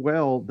so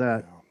well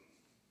that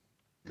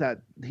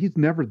he's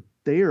never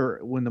there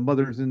when the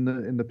mother's in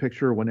the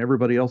picture, when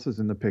everybody else is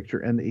in the picture,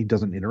 and he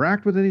doesn't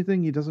interact with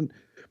anything. He doesn't,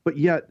 but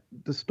yet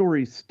the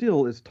story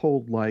still is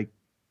told like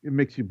it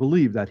makes you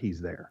believe that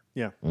he's there.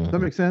 Yeah. Does that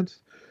make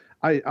sense?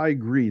 I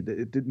agree that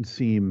it didn't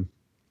seem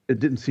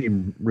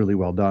really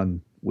well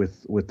done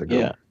with the girl.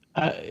 Yeah.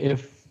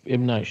 If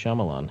M. Night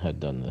Shyamalan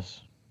had done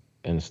this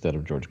instead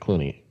of George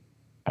Clooney,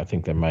 I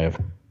think there might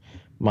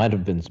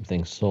have been some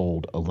things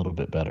sold a little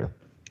bit better.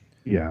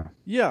 Yeah.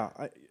 Yeah.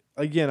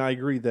 I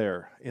agree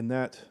there in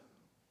that.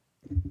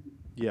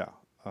 Yeah.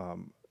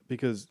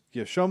 Because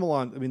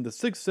Shyamalan, I mean, The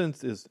Sixth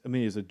Sense is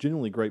a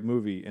genuinely great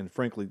movie, and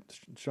frankly,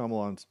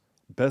 Shyamalan's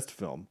best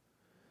film.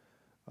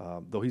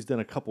 Though he's done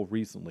a couple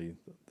recently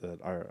that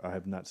I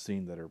have not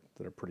seen that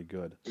are pretty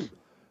good,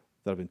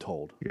 that I've been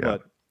told. Yeah.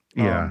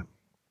 But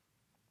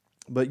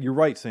but you're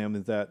right, Sam,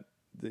 is that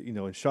in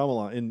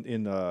Shyamalan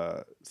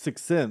in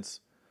Sixth Sense,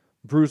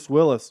 Bruce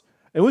Willis.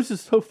 It was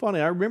just so funny.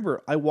 I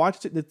remember I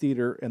watched it in the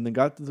theater and then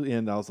got to the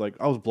end. I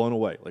was blown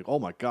away. Like, oh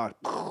my God,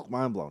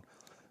 mind blown.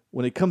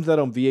 When it comes out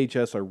on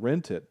VHS, I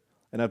rent it,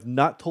 and I've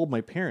not told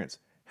my parents.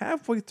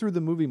 Halfway through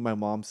the movie, my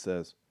mom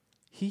says,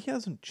 he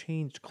hasn't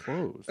changed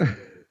clothes.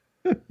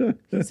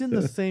 He's in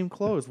the same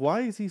clothes.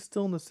 Why is he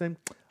still in the same?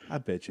 I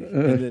bet you.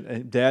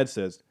 And Dad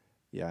says,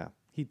 yeah,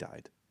 he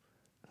died.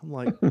 I'm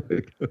like,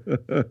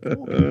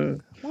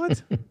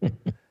 what?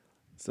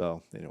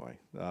 So anyway,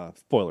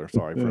 spoiler,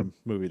 sorry, for a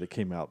movie that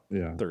came out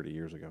 30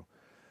 years ago.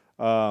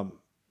 All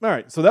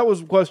right, so that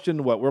was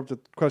question what? We're up to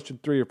question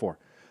 3 or 4.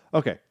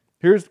 Okay,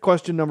 here's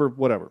question number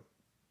whatever.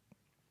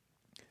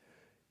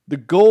 The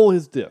goal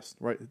is this,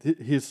 right?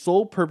 His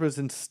sole purpose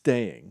in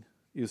staying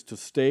is to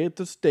stay at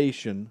the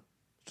station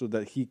so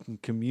that he can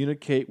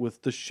communicate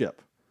with the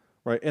ship,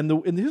 right? And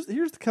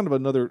here's kind of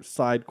another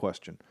side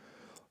question.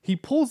 He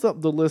pulls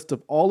up the list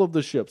of all of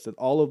the ships, and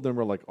all of them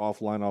are like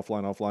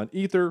offline.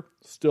 Ether,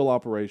 still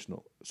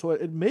operational. So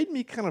it made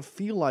me kind of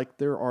feel like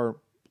there are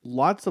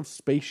lots of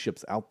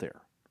spaceships out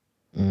there.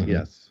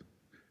 Yes,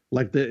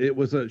 like it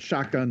was a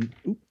shotgun.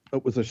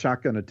 It was a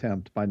shotgun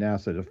attempt by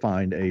NASA to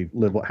find a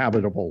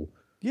habitable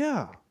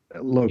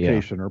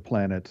location or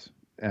planet,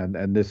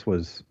 and this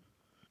was,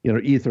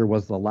 Ether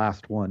was the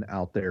last one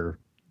out there,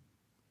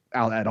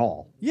 out at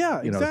all.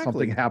 Yeah, exactly.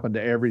 Something happened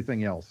to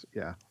everything else.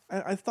 Yeah.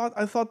 I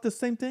thought the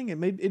same thing. It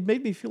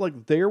made me feel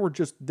like they were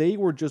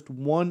just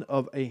one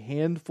of a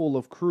handful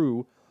of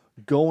crew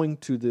going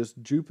to this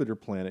Jupiter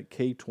planet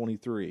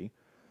K23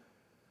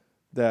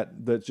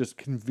 that just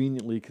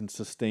conveniently can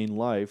sustain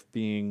life,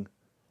 being,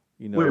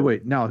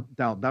 Wait. Now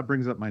that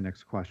brings up my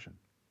next question.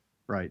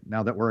 Right.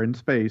 Now that we're in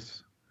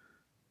space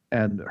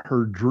and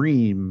her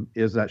dream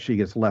is that she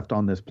gets left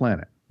on this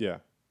planet. Yeah.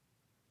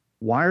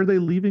 Why are they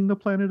leaving the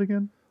planet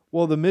again?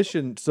 Well, the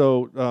mission,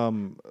 so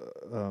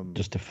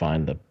just to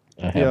find the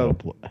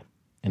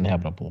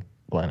inhabitable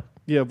planet.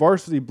 Yeah,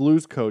 Varsity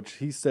Blues coach,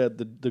 he said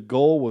the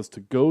goal was to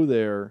go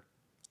there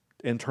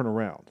and turn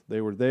around.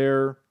 They were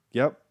there.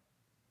 Yep.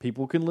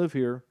 People can live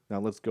here. Now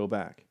let's go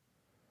back.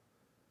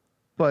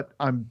 But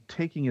I'm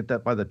taking it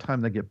that by the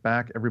time they get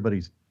back,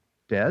 everybody's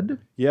dead?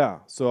 Yeah.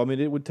 So, I mean,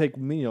 it would take,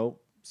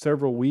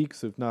 several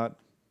weeks, if not,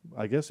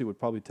 I guess it would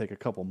probably take a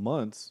couple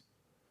months,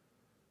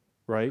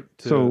 right?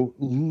 So,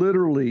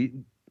 literally,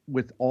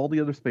 with all the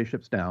other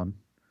spaceships down,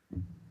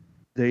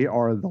 they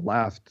are the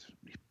last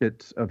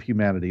bits of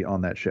humanity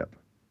on that ship.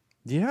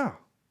 Yeah.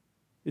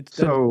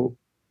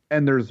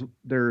 And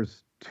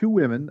there's two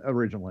women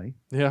originally.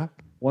 Yeah.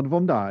 One of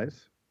them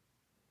dies.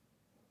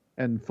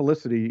 And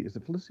Felicity, is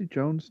it Felicity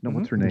Jones? No,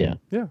 what's her name?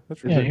 Yeah,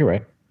 that's right. Yeah, you're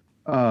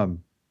right.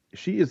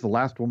 She is the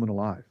last woman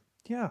alive.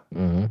 Yeah.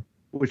 Mm-hmm.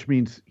 Which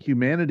means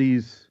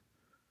humanity's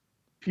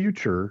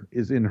future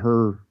is in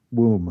her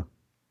womb.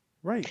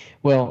 Right.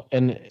 Well,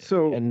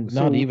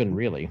 not even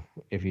really,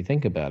 if you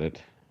think about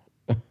it,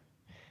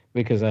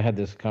 because I had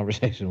this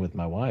conversation with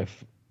my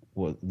wife.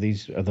 Well,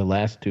 these are the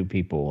last two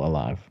people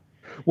alive.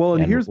 Well,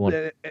 and here's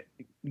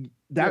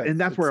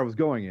that's where I was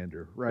going,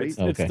 Andrew, right?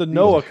 It's the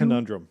Noah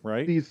conundrum,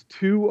 right? These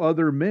two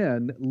other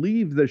men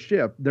leave the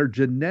ship. Their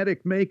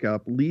genetic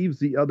makeup leaves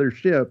the other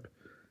ship,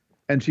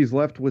 and she's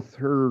left with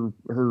her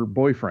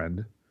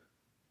boyfriend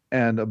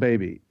and a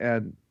baby.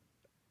 And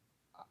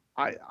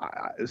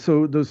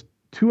so those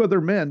two other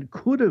men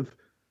could have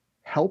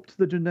helped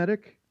the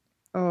genetic.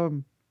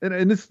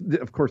 And this,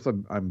 of course,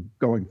 I'm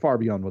going far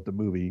beyond what the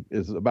movie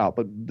is about,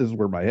 but this is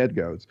where my head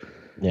goes.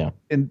 Yeah.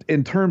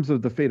 In terms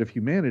of the fate of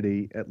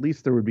humanity, at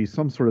least there would be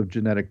some sort of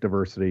genetic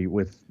diversity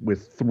with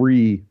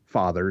three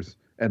fathers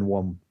and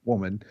one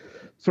woman.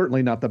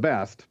 Certainly not the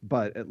best,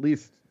 but at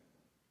least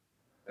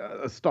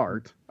a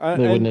start. They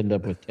wouldn't end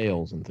up with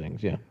tails and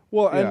things. Yeah.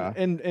 Well,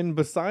 and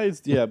besides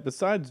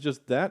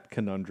just that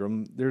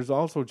conundrum, there's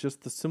also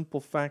just the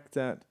simple fact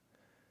that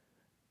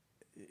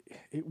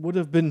it would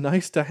have been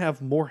nice to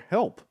have more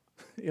help.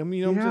 I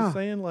mean, I'm just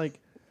saying, like,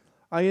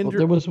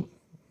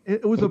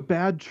 it was a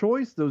bad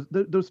choice.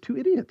 Those two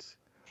idiots.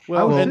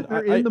 Well, I was sitting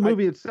there in the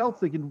movie itself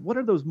thinking, what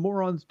are those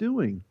morons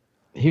doing?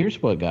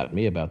 Here's what got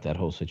me about that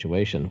whole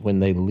situation. When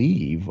they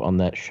leave on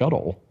that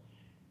shuttle,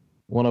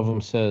 one of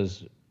them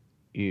says,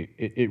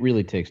 it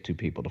really takes two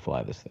people to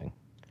fly this thing.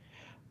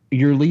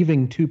 You're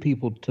leaving two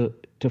people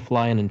to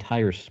fly an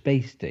entire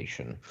space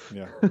station.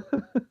 Yeah.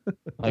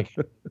 Like...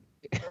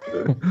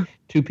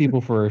 two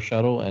people for a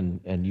shuttle,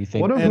 and you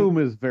think one of whom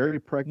is very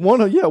pregnant.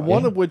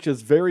 One of which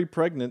is very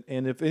pregnant,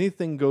 and if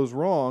anything goes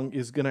wrong,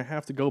 is going to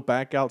have to go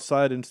back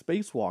outside and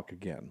spacewalk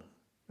again.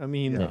 I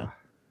mean,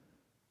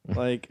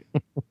 like,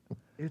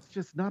 it's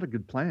just not a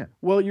good plan.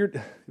 Well,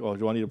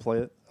 do I need to play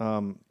it?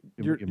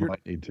 You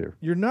might need to.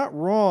 You're not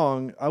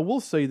wrong. I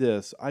will say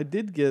this: I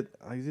did get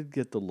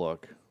the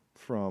look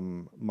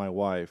from my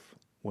wife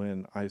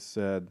when I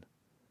said,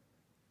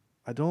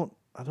 I don't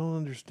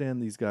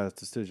understand these guys'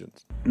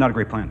 decisions. Not a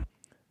great plan.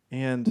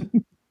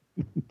 And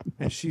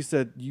she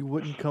said, you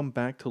wouldn't come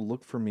back to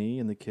look for me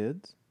and the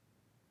kids?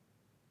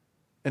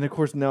 And of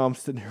course, now I'm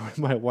sitting here with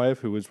my wife,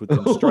 who is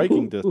within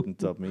striking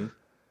distance of me.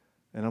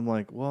 And I'm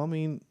like, well, I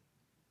mean,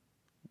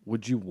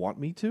 would you want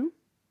me to?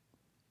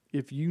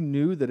 If you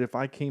knew that if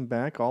I came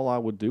back, all I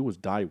would do was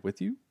die with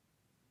you?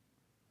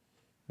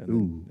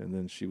 And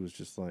then she was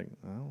just like,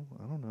 oh,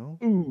 I don't know.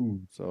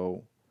 Ooh.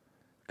 So...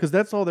 because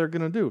that's all they're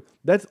going to do.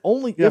 That's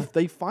only if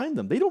they find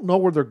them. They don't know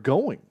where they're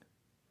going.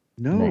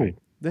 No. Right.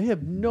 They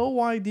have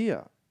no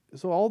idea.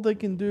 So all they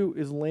can do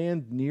is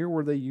land near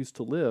where they used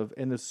to live.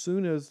 And as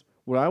soon as,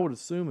 what I would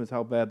assume is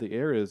how bad the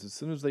air is, as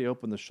soon as they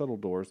open the shuttle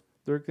doors,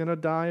 they're going to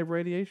die of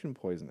radiation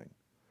poisoning.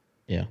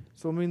 Yeah.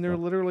 So, I mean, they're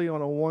literally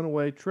on a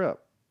one-way trip.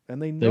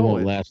 And they know they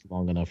won't last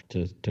long enough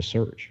to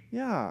search.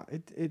 Yeah.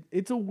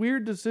 It's a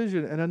weird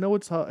decision. And I know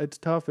it's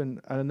tough.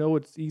 And I know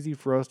it's easy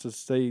for us to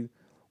say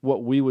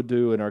what we would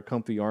do in our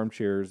comfy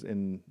armchairs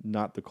and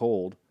not the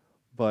cold.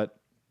 But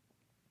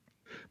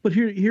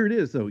here it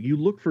is, though. You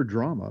look for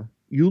drama.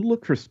 You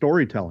look for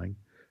storytelling.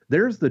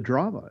 There's the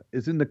drama.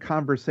 Is in the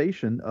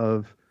conversation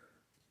of,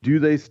 do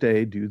they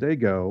stay? Do they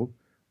go?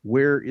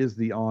 Where is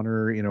the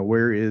honor?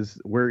 Where is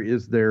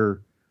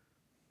their,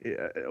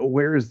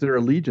 where is their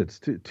allegiance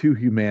to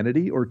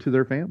humanity or to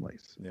their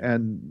families? Yeah.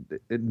 And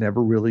it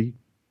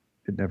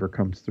never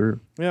comes through.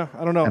 Yeah,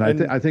 I don't know.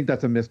 And I think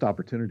that's a missed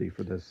opportunity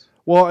for this.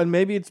 Well, and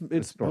maybe it's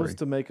story. supposed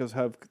to make us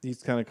have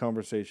these kind of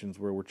conversations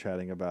where we're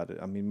chatting about it.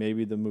 I mean,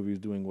 maybe the movie's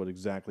doing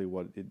exactly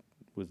what it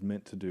was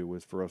meant to do,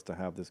 was for us to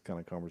have this kind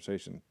of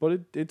conversation.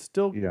 But it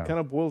still kind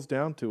of boils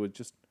down to it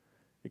just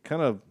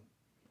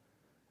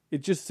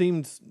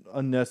seems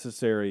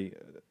unnecessary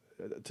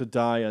to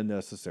die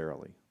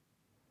unnecessarily.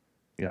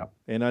 Yeah.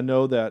 And I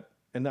know that,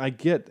 and I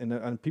get,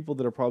 and people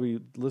that are probably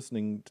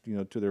listening,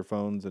 to their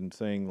phones and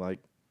saying like,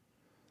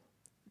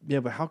 yeah,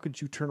 but how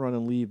could you turn around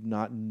and leave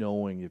not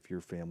knowing if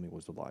your family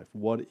was alive?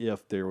 What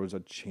if there was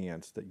a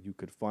chance that you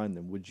could find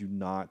them? Would you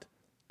not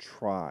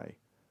try?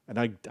 And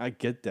I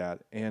get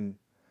that. And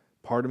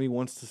part of me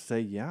wants to say,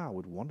 yeah, I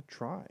would want to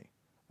try.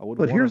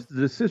 But here's the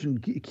decision.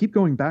 Keep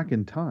going back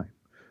in time.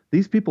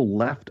 These people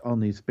left on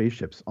these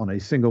spaceships on a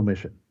single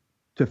mission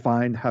to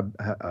find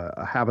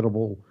a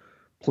habitable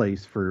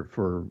place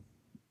for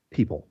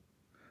people.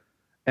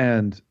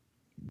 And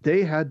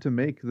they had to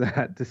make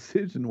that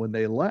decision when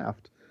they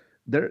left.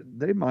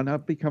 They might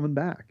not be coming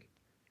back.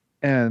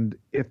 And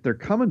if they're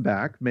coming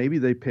back, maybe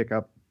they pick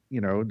up,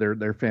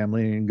 their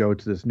family and go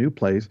to this new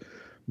place.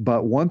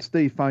 But once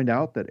they find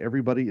out that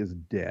everybody is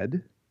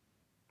dead,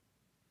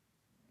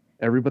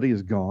 everybody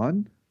is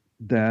gone,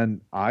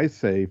 then I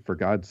say, for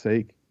God's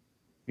sake,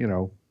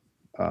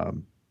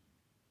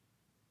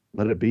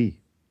 let it be.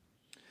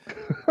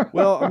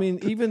 Well, I mean,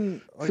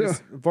 even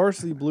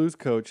Varsity Blues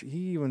coach,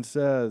 he even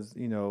says,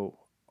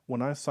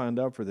 when I signed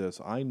up for this,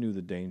 I knew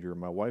the danger.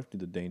 My wife knew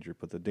the danger,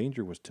 but the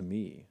danger was to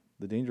me.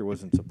 The danger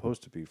wasn't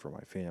supposed to be for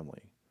my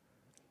family.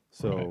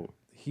 So Right.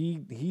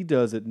 he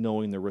does it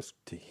knowing the risk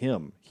to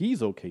him.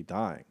 He's okay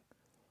dying.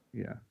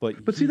 Yeah.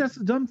 But see, that's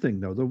the dumb thing,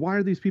 though. Why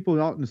are these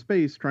people out in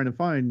space trying to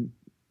find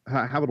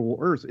habitable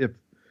Earth if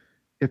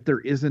there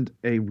isn't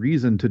a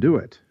reason to do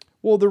it?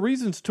 Well, the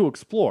reason's to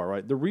explore,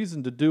 right? The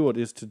reason to do it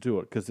is to do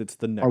it because it's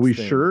the next Are we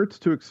thing. sure it's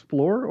to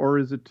explore, or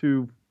is it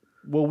to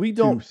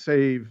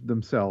save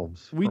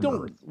themselves? We from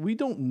don't. Earth? We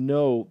don't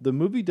know. The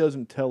movie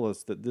doesn't tell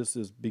us that this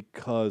is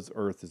because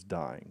Earth is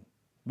dying.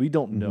 We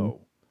don't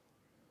know.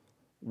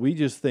 We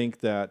just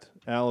think that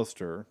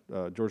Alistair,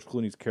 George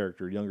Clooney's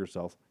character, younger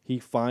self, he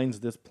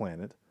finds this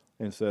planet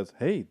and says,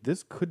 "Hey,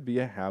 this could be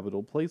a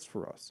habitable place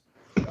for us."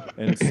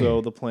 And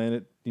so the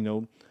planet,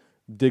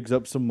 digs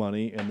up some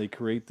money, and they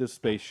create this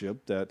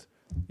spaceship that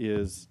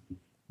is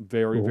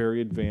very, very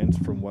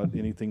advanced from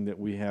anything that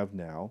we have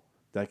now,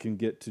 that can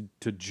get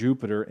to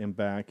Jupiter and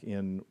back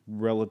in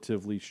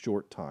relatively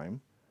short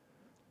time.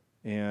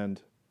 And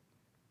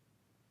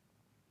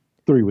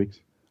 3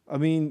 weeks. I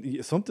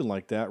mean, something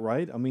like that,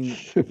 right? I mean,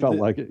 It felt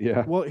like it,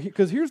 yeah. Well,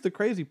 because here's the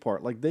crazy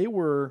part. Like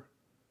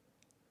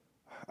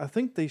I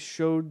think they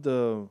showed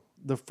the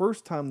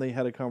first time they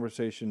had a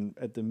conversation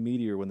at the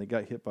meteor when they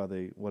got hit by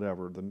the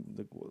whatever.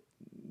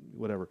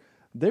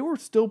 They were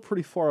still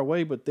pretty far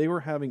away, but they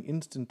were having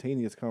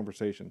instantaneous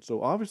conversations.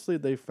 So obviously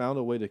they found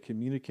a way to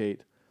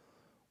communicate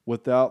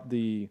without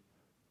the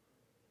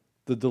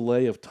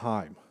delay of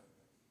time.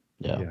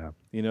 Yeah.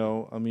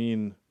 I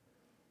mean,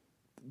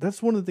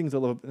 that's one of the things I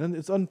love. And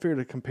it's unfair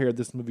to compare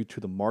this movie to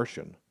The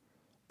Martian,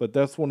 but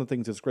that's one of the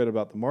things that's great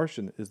about The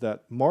Martian is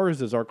that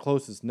Mars is our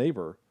closest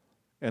neighbor,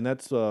 and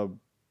that's a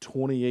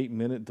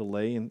 28-minute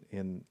delay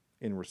in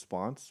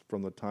response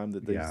from the time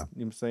that they, you know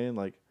what I'm saying?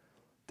 Like,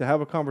 to have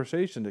a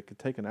conversation that could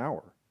take an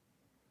hour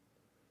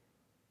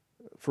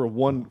for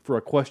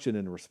a question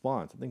and a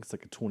response. I think it's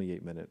like a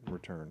 28-minute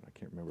return. I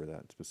can't remember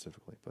that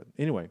specifically, but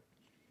anyway,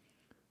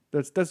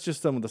 that's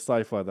just some of the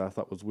sci-fi that I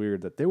thought was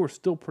weird, that they were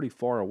still pretty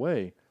far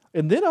away.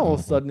 And then all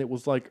of a sudden it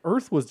was like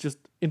Earth was just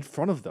in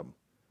front of them.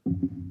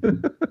 You know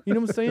what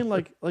I'm saying?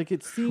 Like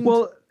it seemed.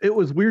 Well, it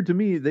was weird to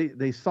me.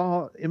 They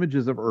saw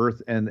images of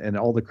Earth and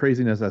all the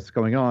craziness that's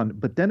going on,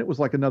 but then it was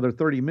like another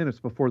 30 minutes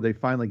before they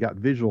finally got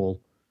visual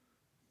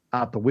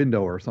out the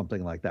window or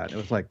something like that. It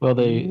was like, Well,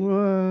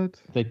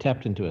 what? They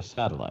tapped into a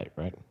satellite,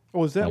 right?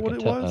 Oh, is that Like what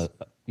it was?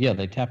 Yeah,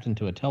 they tapped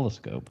into a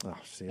telescope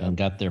and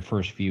got their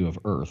first view of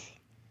Earth.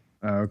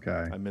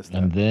 Okay. I missed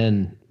that. And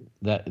then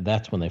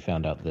that's when they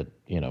found out that,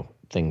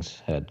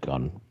 things had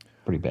gone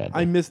pretty bad.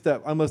 I missed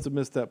that. I must have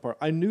missed that part.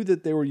 I knew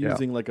that they were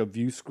using like a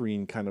view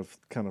screen kind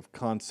of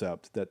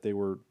concept, that they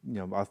were,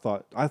 I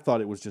thought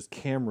it was just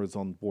cameras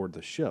on board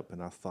the ship,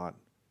 and I thought,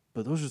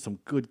 but those are some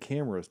good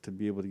cameras to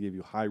be able to give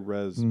you high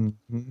res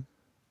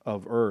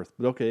of Earth.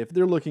 But okay, if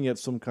they're looking at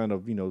some kind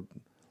of,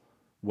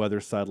 weather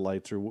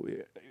satellites or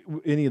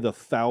any of the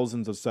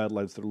thousands of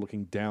satellites that are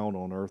looking down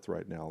on Earth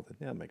right now,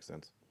 then that makes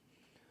sense.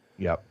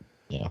 Yep.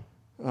 Yeah.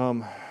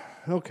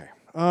 Okay.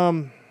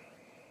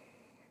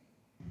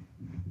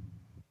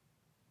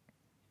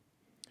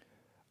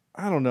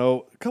 I don't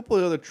know. A couple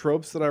of other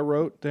tropes that I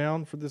wrote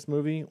down for this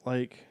movie,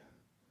 like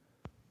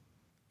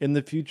in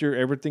the future,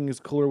 everything is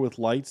cooler with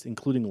lights,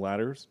 including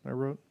ladders. I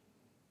wrote.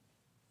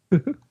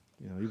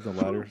 Even the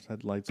ladders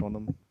had lights on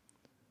them.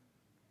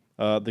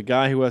 The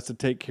guy who has to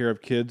take care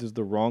of kids is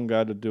the wrong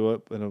guy to do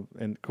it.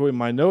 And in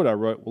my note I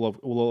wrote,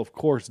 will of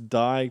course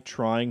die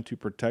trying to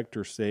protect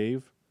or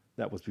save.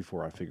 That was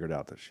before I figured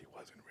out that she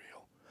wasn't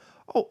real.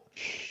 Oh,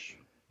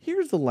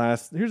 here's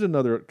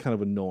another kind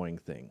of annoying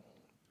thing.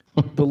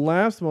 The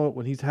last moment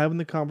when he's having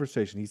the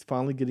conversation, he's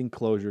finally getting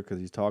closure because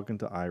he's talking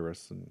to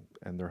Iris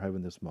and they're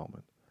having this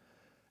moment.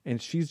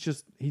 And he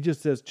just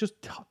says,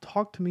 just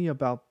talk to me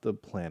about the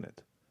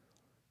planet,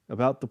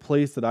 about the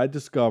place that I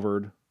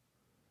discovered,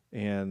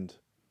 and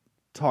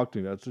talk to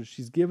me about it. So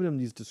she's giving him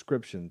these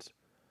descriptions.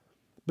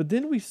 But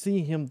then we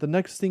see him, the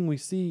next thing we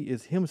see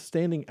is him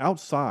standing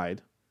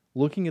outside,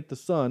 looking at the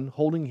sun,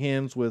 holding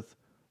hands with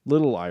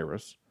little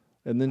Iris,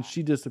 and then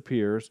she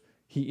disappears.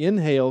 He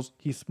inhales,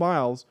 he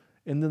smiles,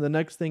 and then the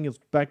next thing is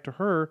back to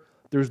her.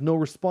 There's no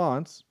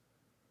response,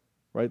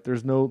 right?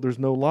 There's no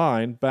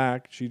line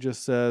back. She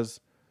just says,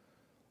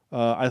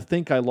 I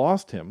think I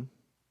lost him.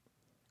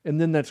 And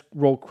then that's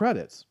roll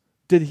credits.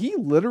 Did he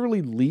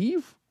literally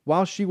leave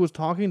while she was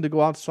talking to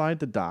go outside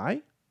to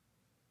die?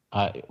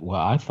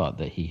 I thought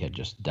that he had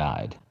just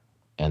died,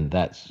 and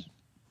that's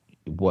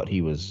what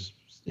his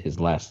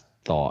last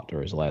thought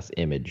or his last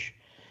image.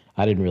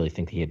 I didn't really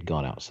think he had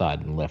gone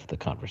outside and left the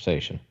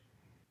conversation.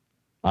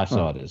 I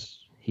saw it as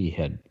he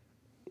had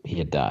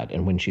died,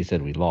 and when she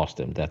said we lost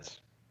him,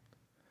 that's...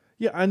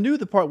 Yeah, I knew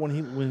the part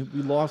when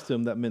we lost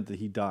him, that meant that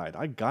he died.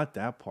 I got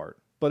that part.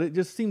 But it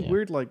just seemed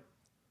weird, like,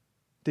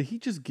 did he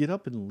just get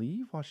up and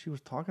leave while she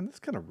was talking? That's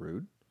kind of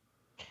rude.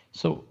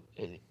 So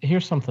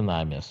here's something that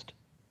I missed.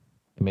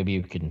 Maybe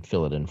you can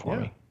fill it in for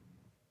me.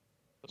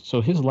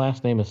 So his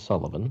last name is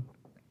Sullivan.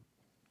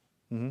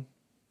 Mm-hmm.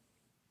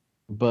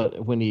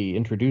 But when he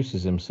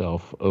introduces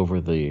himself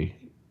over the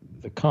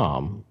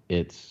comm,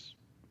 it's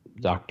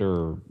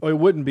Dr. Oh, it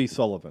wouldn't be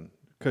Sullivan,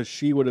 because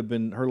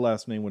her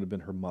last name would have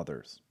been her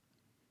mother's.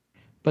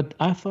 But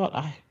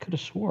I could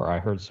have swore I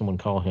heard someone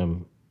call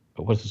him,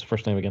 what's his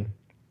first name again?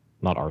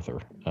 Not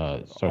Arthur.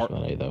 It starts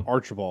with an A, though.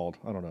 Archibald.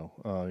 I don't know.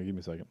 Give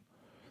me a second.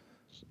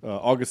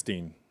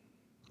 Augustine.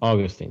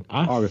 Augustine.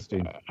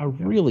 Augustine. I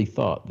really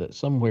thought that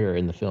somewhere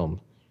in the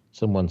film,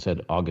 someone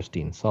said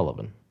Augustine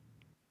Sullivan.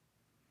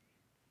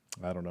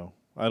 I don't know.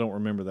 I don't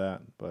remember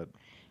that, but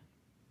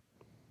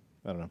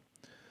I don't know.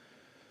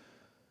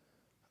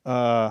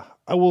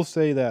 I will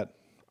say that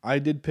I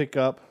did pick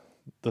up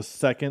the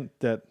second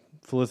that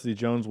Felicity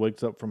Jones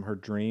wakes up from her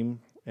dream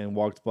and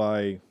walks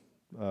by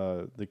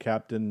the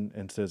captain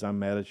and says, "I'm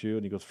mad at you."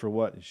 And he goes, "For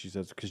what?" And she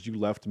says, "Because you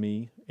left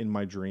me in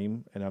my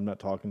dream and I'm not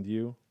talking to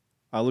you."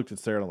 I looked at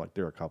Sarah and I'm like,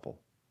 "They're a couple."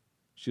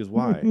 She goes,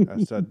 "Why?"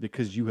 I said,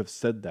 "Because you have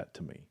said that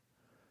to me."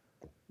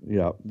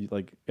 Yeah.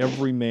 Like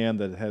every man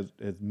that has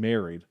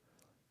married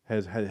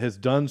has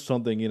done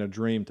something in a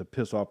dream to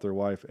piss off their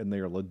wife, and they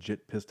are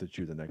legit pissed at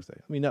you the next day.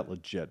 I mean, not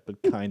legit,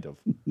 but kind of.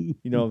 You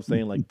know what I'm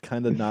saying? Like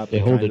kind of not. They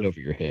hold it over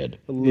your head.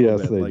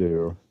 Yes, bit. they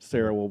do.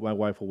 Sarah my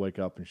wife will wake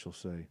up and she'll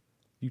say,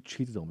 "You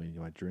cheated on me in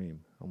my dream."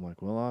 I'm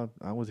like, "Well,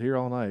 I was here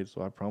all night,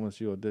 so I promise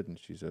you I didn't."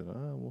 She said,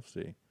 "We'll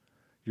see.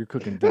 You're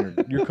cooking dinner.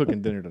 You're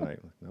cooking dinner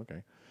tonight."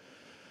 Okay.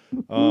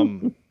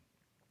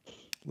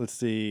 Let's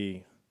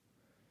see.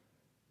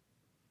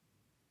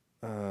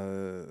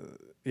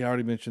 Yeah, I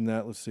already mentioned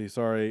that. Let's see.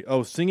 Sorry.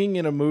 Oh, singing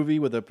in a movie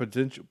with a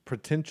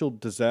potential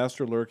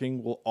disaster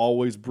lurking will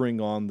always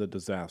bring on the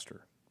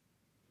disaster.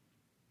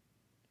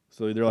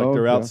 So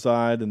they're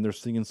outside and they're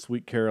singing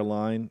 "Sweet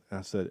Caroline."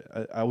 I said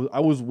I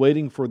was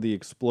waiting for the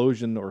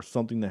explosion or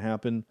something to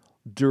happen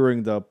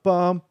during the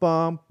bum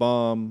bum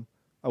bum.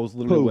 I was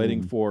literally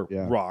waiting for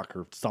rock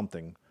or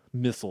something,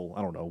 missile.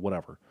 I don't know,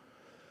 whatever.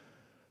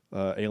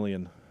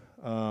 Alien.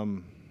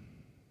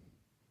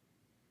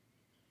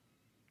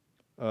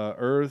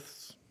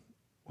 Earth's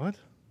what?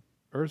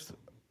 Earth's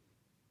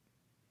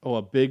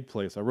a big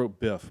place. I wrote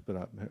Biff,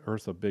 but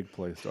Earth's a big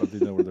place. I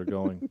didn't know where they're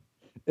going.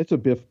 It's a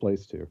Biff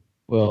place too.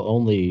 Well,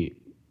 only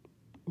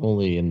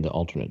in the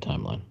alternate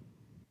timeline.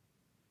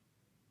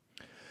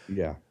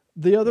 Yeah.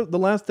 The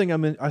last thing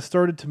I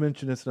started to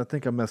mention this, and I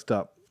think I messed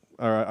up.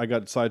 Or I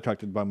got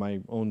sidetracked by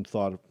my own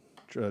thought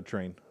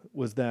train.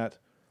 Was that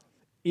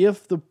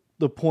if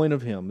the point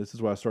of him? This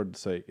is what I started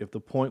to say. If the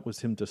point was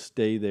him to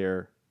stay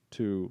there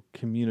to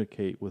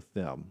communicate with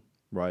them,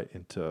 right?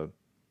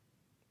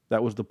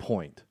 That was the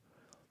point.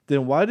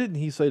 Then why didn't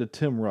he say to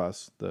Tim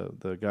Russ,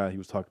 the guy he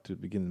was talking to at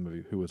the beginning of the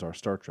movie, who was our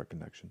Star Trek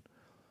connection,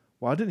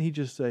 why didn't he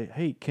just say,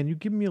 "Hey, can you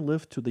give me a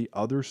lift to the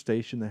other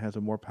station that has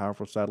a more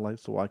powerful satellite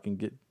so I can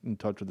get in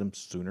touch with them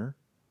sooner?"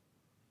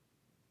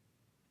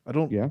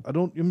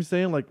 I'm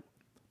saying, like,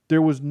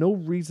 there was no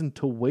reason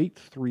to wait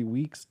 3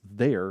 weeks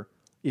there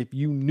if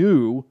you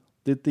knew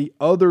that the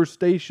other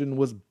station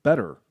was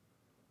better.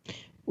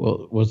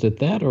 Well, was it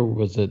that, or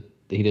was it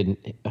he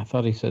didn't? I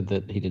thought he said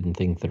that he didn't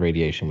think the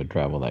radiation would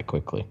travel that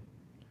quickly.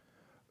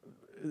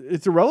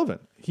 It's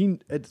irrelevant.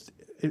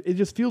 It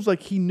just feels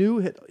like he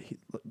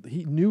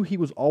knew he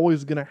was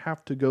always going to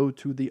have to go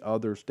to the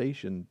other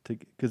station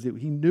because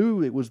he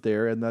knew it was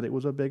there and that it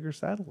was a bigger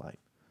satellite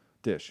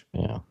dish.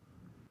 Yeah,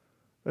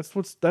 that's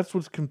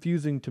what's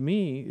confusing to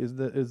me is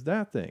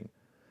that thing.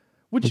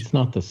 Which It's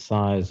not the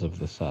size of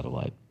the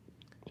satellite;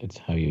 it's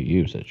how you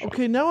use it. Sean.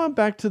 okay, now I'm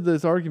back to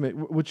this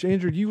argument, which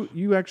Andrew,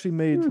 you actually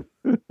made.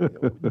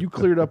 You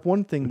cleared up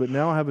one thing, but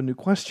now I have a new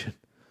question.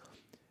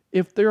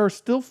 If there are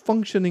still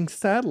functioning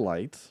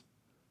satellites,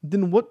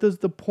 then what does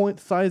the point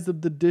size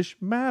of the dish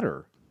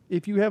matter?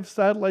 If you have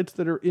satellites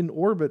that are in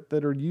orbit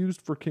that are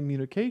used for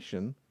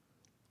communication,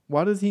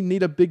 why does he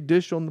need a big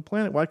dish on the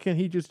planet? Why can't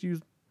he just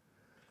use...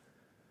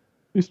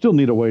 You still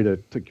need a way to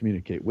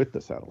communicate with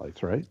the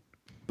satellites, right?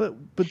 But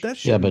that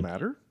shouldn't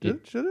matter,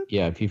 should it?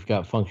 Yeah, if you've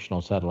got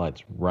functional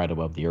satellites right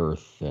above the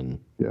Earth, then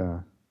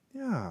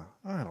Yeah,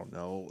 I don't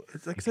know.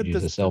 It's like I you said, could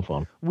use a cell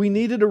phone. we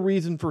needed a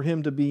reason for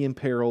him to be in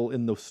peril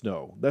in the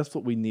snow. That's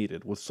what we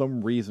needed, was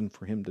some reason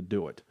for him to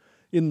do it.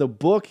 In the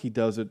book, he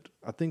does it,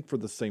 I think, for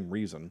the same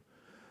reason.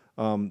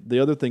 The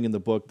other thing in the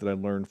book that I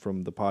learned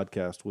from the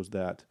podcast was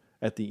that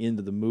at the end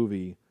of the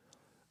movie,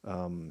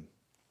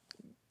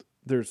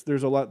 there's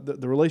a lot.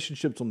 The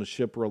relationships on the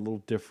ship are a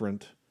little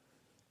different.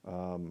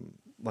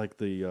 Like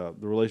the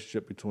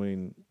relationship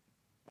between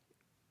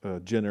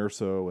Jyn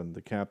Erso and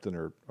the captain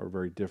are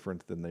very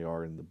different than they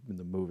are in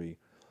the movie.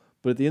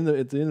 But in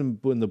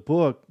the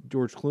book,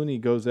 George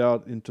Clooney goes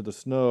out into the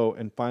snow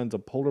and finds a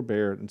polar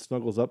bear and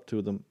snuggles up to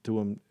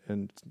him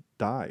and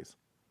dies.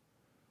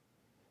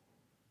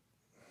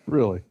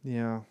 Really?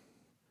 Yeah.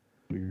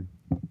 Weird.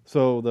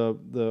 So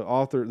the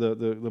author,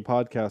 the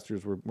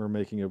podcasters were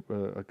making a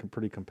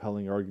pretty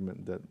compelling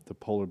argument that the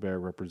polar bear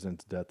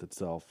represents death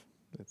itself.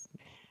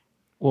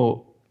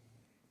 Well,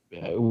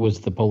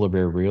 was the polar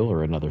bear real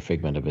or another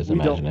figment of his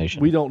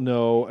imagination? We don't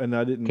know, and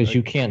I didn't... Because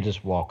you can't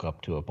just walk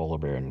up to a polar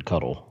bear and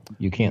cuddle.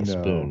 You can't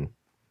spoon.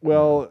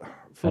 Well,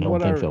 I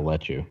don't think they'll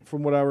let you.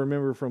 From what I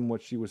remember from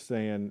what she was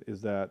saying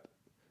is that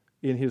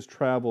in his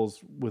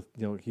travels with,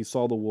 he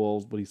saw the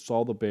wolves, but he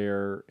saw the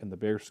bear, and the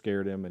bear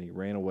scared him, and he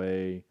ran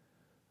away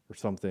or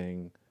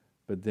something.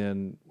 But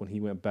then when he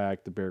went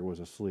back, the bear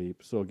was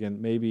asleep. So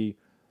again, maybe...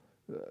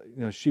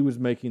 she was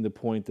making the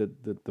point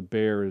that the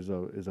bear is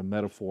a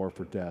metaphor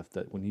for death,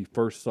 that when he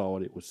first saw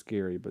it, it was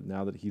scary, but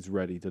now that he's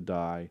ready to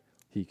die,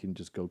 he can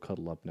just go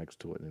cuddle up next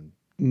to it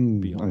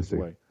and be on his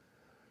way.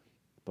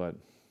 But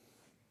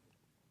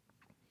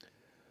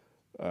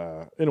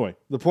anyway,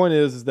 the point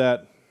is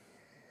that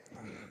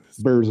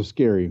bears are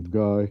scary,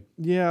 guy.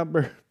 Yeah,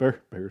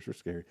 bears are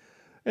scary.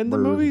 And the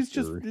movie's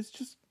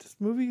this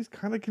movie is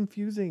kind of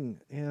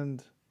confusing,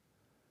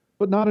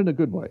 but not in a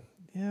good way.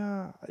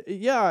 Yeah.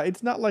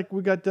 It's not like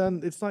we got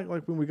done. It's not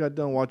like when we got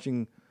done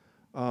watching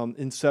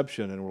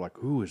Inception and we're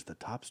like, "Ooh, is the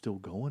top still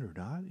going or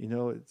not?"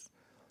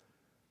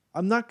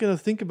 I'm not going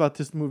to think about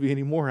this movie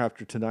anymore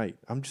after tonight.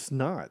 I'm just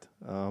not.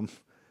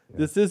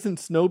 This isn't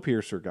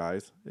Snowpiercer,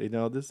 guys.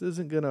 This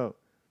isn't going to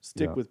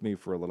stick with me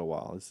for a little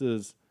while. This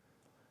is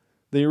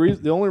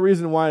the only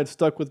reason why it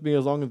stuck with me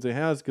as long as it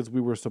has, because we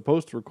were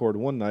supposed to record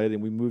one night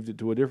and we moved it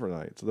to a different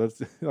night. So that's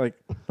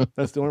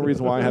the only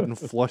reason why I haven't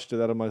flushed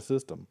it out of my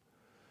system.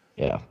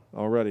 Yeah.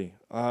 Already.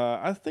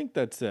 I think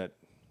that's it.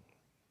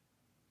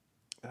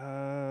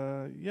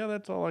 Yeah,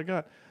 that's all I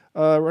got.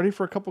 Ready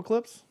for a couple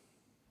clips?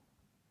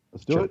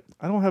 Let's do it.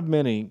 I don't have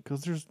many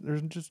because there's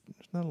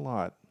not a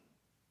lot.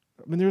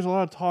 I mean, there's a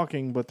lot of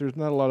talking, but there's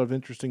not a lot of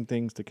interesting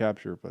things to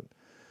capture. But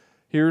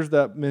here's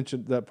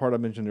that part I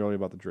mentioned earlier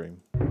about the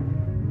dream.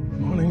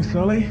 Morning,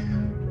 Sully.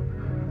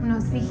 I'm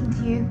not speaking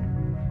to you.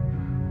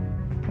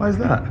 Why is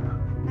that?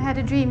 I had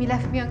a dream you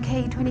left me on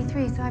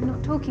K23, so I'm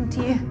not talking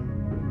to you.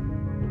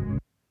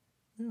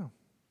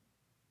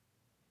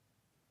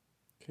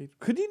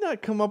 Could he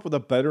not come up with a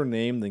better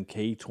name than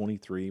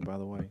K23, by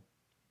the way?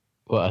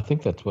 Well, I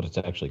think that's what it's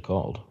actually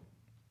called.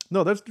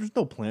 No, there's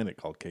no planet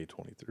called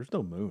K23. There's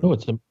no moon. No,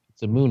 it's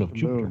a moon of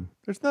Jupiter. Moon.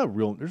 There's no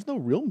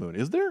real moon.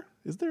 Is there?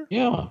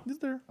 Yeah. Is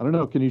there? I don't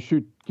know. Can you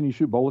shoot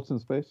bullets in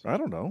space? I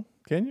don't know.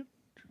 Can you?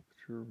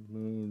 Jupiter,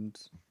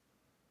 moons.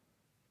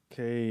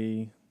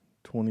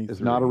 K23. It's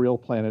not a real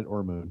planet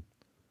or moon.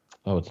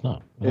 Oh, it's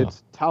not. Oh.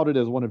 It's touted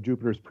as one of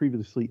Jupiter's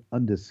previously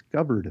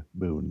undiscovered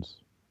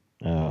moons.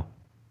 Oh.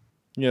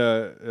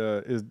 Yeah,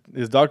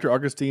 is Dr.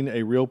 Augustine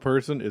a real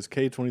person? Is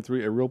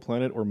K23 a real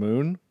planet or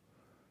moon?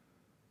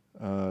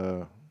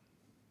 No.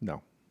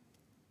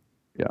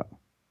 Yeah.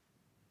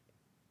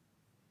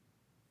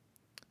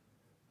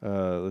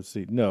 Let's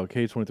see. No,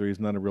 K23 is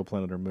not a real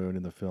planet or moon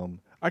in the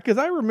film. Because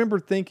I remember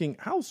thinking,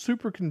 how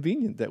super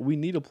convenient that we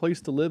need a place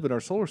to live in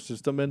our solar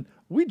system, and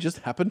we just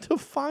happen to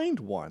find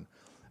one.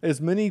 As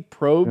many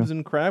probes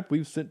and crap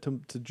we've sent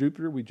to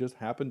Jupiter, we just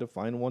happen to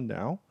find one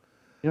now.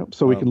 Yep.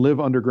 So we can live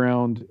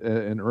underground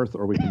in Earth,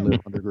 or we can live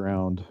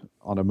underground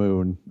on a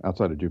moon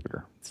outside of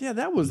Jupiter. Yeah,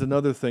 that was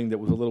another thing that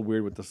was a little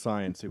weird with the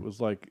science. It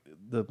was like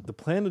the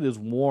planet is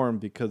warm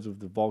because of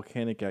the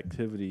volcanic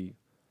activity,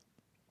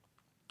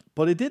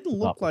 but it didn't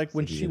look like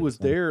when she was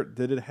there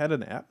that it had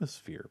an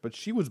atmosphere. But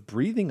she was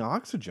breathing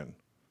oxygen.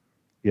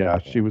 Yeah,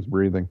 she was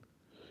breathing.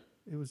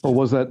 It was. Or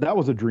was that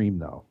was a dream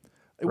though?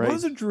 It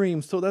was a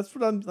dream. So that's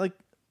what I'm like.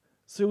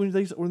 So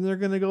when they're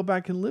going to go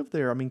back and live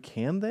there, I mean,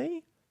 can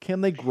they?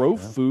 Can they grow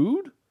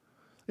food?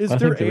 Is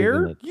there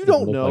air? You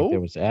don't know. Like there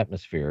was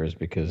atmosphere is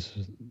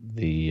because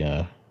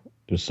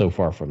It was so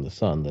far from the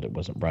sun that it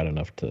wasn't bright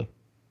enough to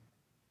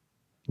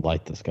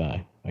light the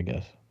sky, I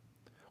guess.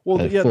 Well,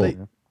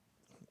 Full-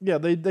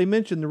 they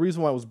mentioned the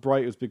reason why it was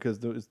bright was because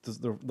it's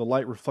the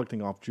light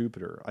reflecting off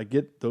Jupiter. I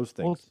get those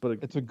things, Well,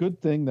 but it's a good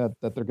thing that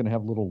they're going to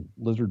have little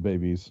lizard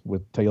babies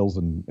with tails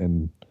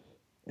and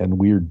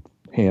weird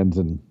hands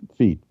and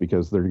feet,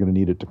 because they're going to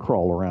need it to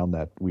crawl around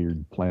that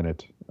weird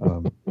planet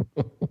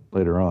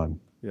later on.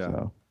 Yeah.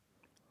 So.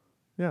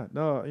 Yeah,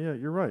 no, yeah,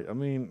 you're right. I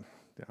mean,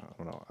 yeah,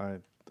 I don't know.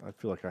 I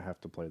feel like I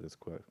have to play this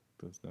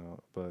now,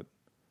 but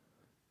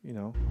you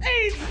know.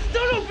 Hey,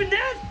 don't open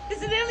that!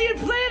 It's an alien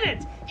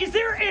planet! Is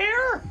there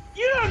air?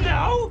 You don't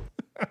know!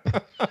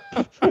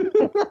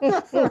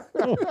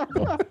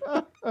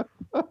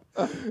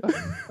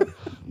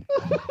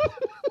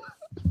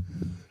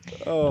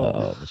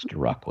 Oh, Mr.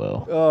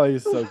 Rockwell. Oh,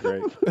 he's so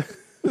great.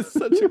 It's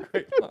such a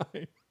great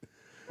line.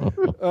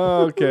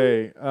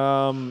 Okay.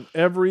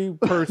 Every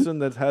person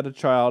that's had a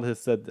child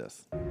has said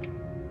this.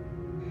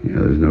 You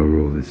know, there's no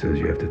rule that says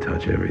you have to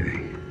touch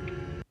everything.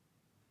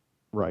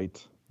 Right.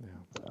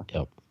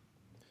 Yep.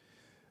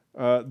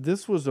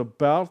 This was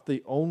about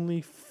the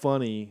only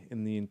funny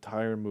in the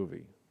entire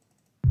movie.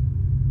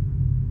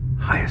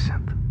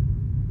 Hyacinth.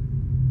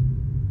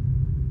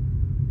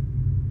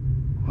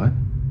 What?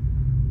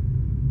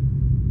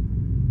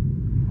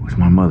 What's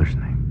my mother's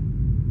name?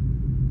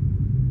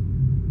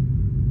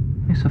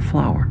 It's a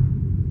flower.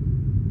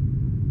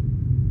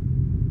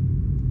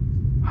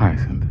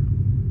 Hyacinth.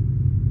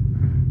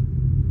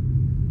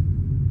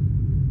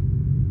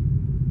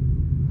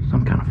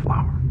 Some kind of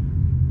flower.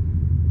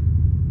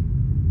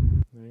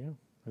 There you go.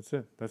 That's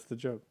it. That's the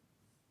joke.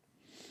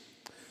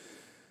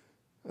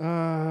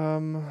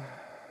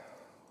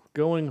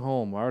 Going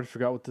home. I already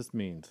forgot what this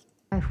means.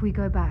 If we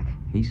go back.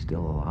 He's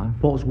still alive.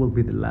 Falls will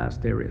be the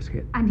last areas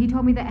hit. And he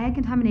told me that air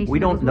contamination We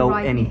don't levels were know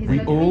rising at his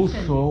anything. We all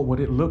location. saw what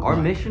it looked like.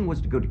 Our mission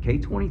was to go to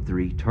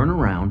K-23, turn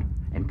around,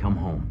 and come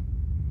home.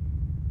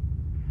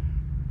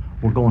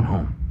 We're going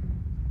home.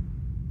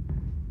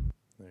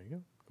 There you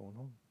go. Going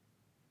home.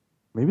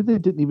 Maybe they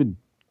didn't even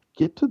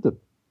get to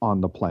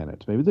on the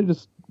planet. Maybe they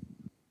just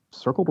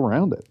circled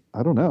around it.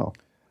 I don't know.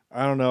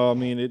 I don't know. I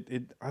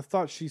mean, I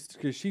thought she's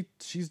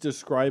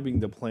describing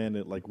the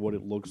planet like what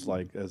it looks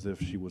like as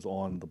if she was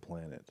on the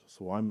planet.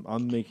 So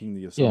I'm making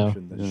the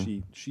assumption that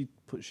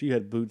she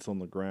had boots on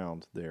the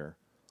ground there.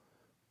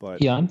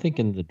 But yeah, I'm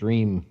thinking the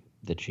dream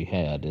that she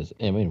had is,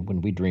 I mean,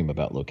 when we dream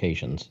about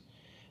locations,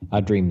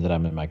 I dream that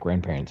I'm in my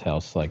grandparents'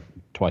 house like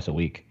twice a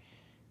week.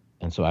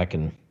 And so I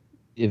can,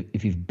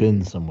 if you've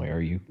been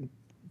somewhere, you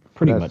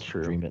pretty much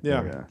dream it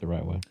the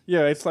right way.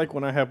 Yeah, it's like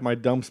when I have my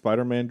dumb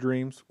Spider-Man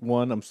dreams.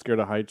 One, I'm scared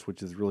of heights,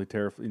 which is really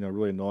terrifying,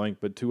 really annoying.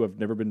 But two, I've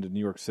never been to New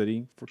York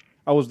City.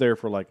 I was there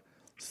for like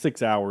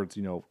 6 hours,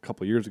 a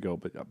couple of years ago.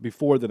 But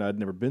before then, I'd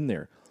never been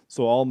there.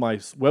 So all my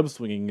web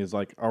swinging is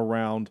like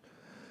around,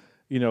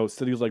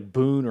 cities like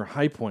Boone or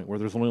High Point, where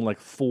there's only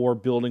like 4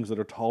 buildings that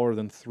are taller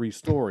than 3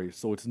 stories.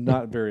 So it's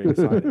not very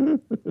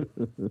exciting.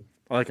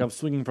 Like I'm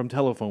swinging from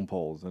telephone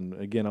poles. And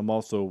again, I'm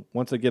also,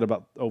 once I get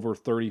about over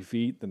 30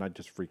 feet, then I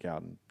just freak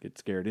out and get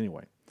scared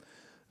anyway.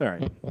 All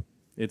right.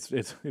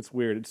 It's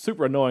weird. It's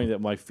super annoying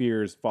that my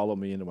fears follow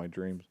me into my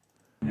dreams.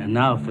 And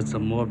now for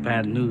some more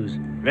bad news.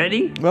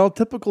 Ready? Well,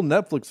 typical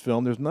Netflix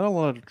film, there's not a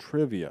lot of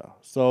trivia.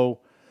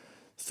 So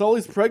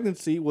Sully's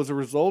pregnancy was a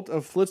result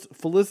of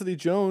Felicity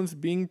Jones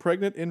being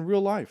pregnant in real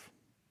life.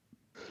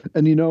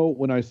 And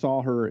when I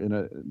saw her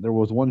there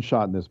was one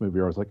shot in this movie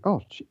where I was like,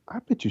 oh, I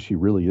bet you she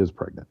really is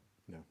pregnant.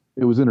 Yeah.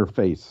 It was in her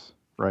face,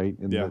 right?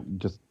 And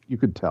you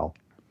could tell.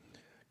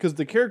 Because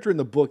the character in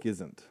the book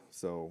isn't,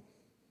 so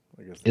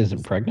I guess.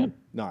 Isn't pregnant?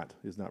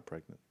 Is not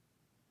pregnant.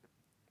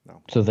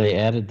 No. So they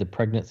added the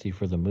pregnancy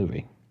for the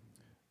movie.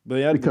 But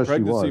they added the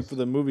pregnancy for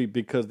the movie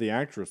because the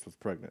actress was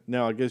pregnant.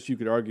 Now, I guess you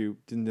could argue,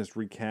 didn't just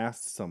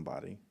recast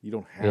somebody? You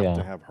don't have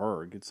to have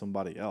her. Get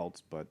somebody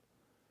else, but...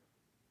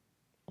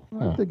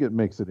 I think it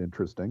makes it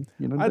interesting.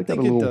 I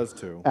think it does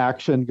too.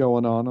 Action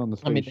going on the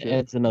spaceship. I mean, it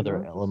adds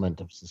another element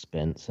of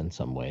suspense in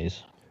some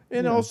ways.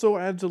 And also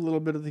adds a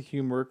little bit of the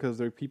humor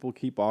because people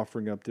keep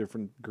offering up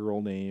different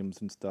girl names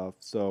and stuff.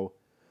 So,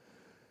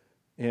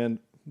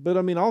 but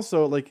I mean,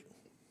 also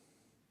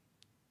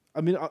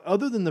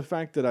other than the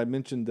fact that I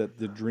mentioned that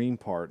the dream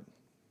part,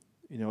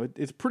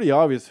 it's pretty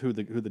obvious who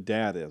the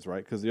dad is,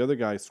 right? Because the other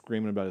guy's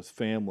screaming about his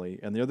family,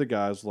 and the other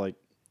guy's like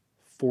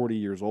 40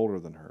 years older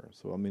than her.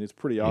 So, I mean, it's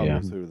pretty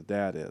obvious who the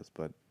dad is,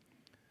 but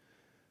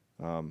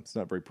it's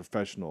not very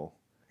professional.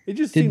 It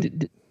just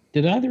seemed...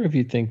 Did either of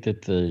you think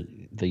that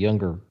the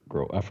younger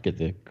girl, I forget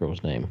the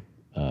girl's name.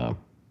 I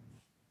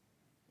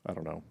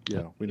don't know.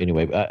 Yeah.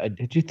 Anyway,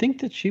 did you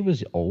think that she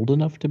was old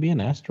enough to be an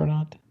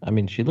astronaut? I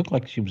mean, she looked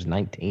like she was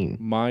 19.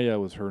 Maya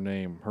was her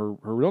name. Her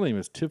real name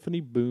is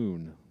Tiffany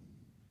Boone.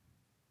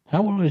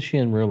 How old is she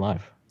in real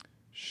life?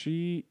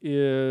 She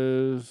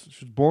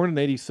was born in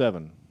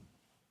 1987.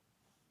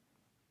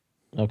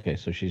 Okay,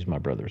 so she's my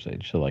brother's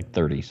age, so like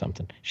 30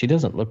 something. She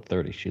doesn't look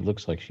 30. She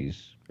looks like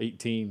she's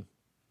 18.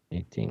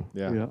 18.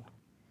 Yeah.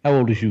 How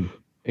old is you?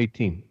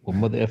 18. Well,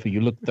 mother effer,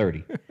 you look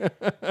 30.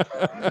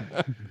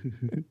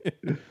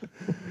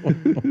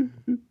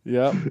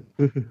 Yep.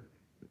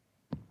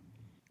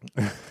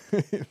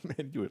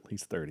 Made you at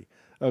least 30.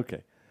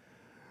 Okay.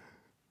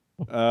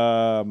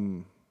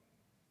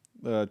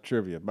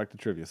 Trivia. Back to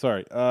trivia.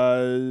 Sorry.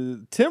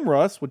 Tim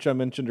Russ, which I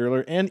mentioned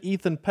earlier, and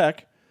Ethan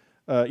Peck.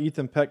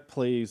 Ethan Peck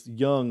plays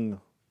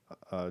young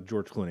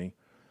George Clooney.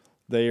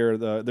 They're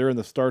in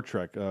the Star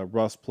Trek.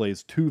 Russ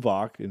plays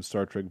Tuvok in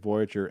Star Trek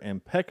Voyager,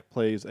 and Peck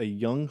plays a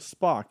young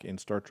Spock in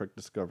Star Trek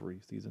Discovery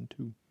Season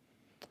 2.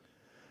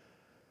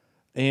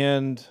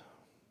 And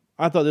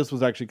I thought this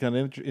was actually kind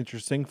of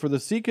interesting for the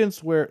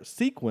sequence where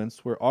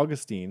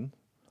Augustine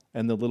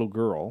and the little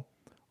girl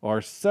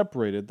are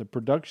separated. The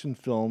production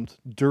filmed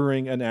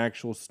during an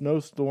actual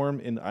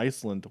snowstorm in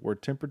Iceland, where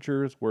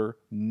temperatures were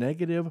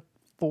negative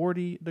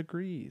 40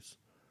 degrees.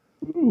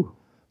 Ooh.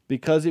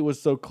 Because it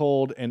was so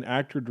cold and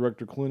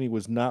actor-director Clooney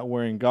was not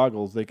wearing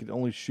goggles, they could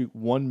only shoot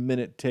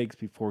 1-minute takes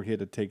before he had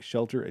to take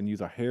shelter and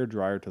use a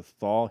hairdryer to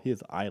thaw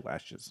his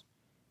eyelashes.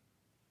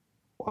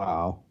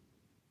 Wow.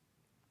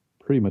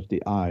 Pretty much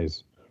the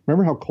eyes.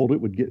 Remember how cold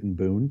it would get in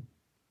Boone?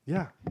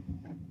 Yeah.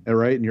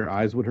 Right? And your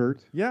eyes would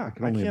hurt? Yeah.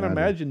 I can't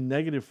imagine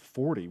negative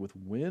 40 with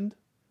wind.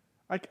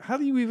 How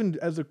do you even,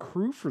 as a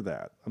crew for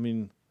that? I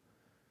mean,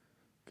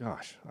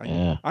 gosh.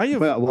 I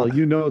have, well,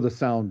 you know the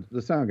sound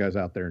guys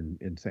out there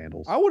in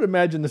sandals. I would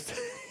imagine this.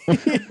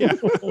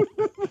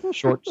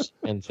 Shorts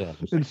and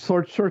sandals. In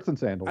shorts and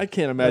sandals. I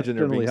can't imagine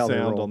there being sound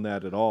roll. on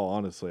that at all,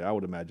 honestly. I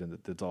would imagine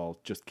that it's all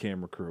just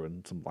camera crew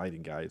and some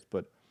lighting guys.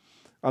 But,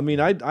 I mean,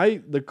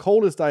 the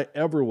coldest I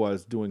ever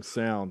was doing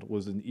sound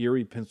was in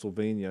Erie,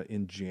 Pennsylvania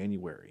in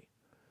January.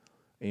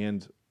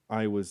 And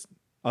I was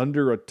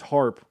under a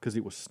tarp because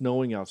it was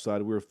snowing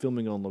outside. We were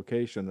filming on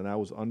location, and I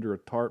was under a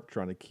tarp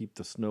trying to keep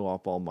the snow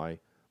off all my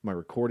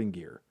recording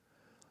gear.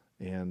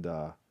 And,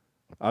 I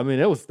mean,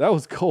 that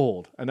was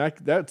cold. And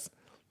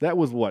that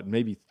was what,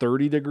 maybe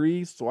 30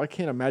 degrees? So I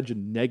can't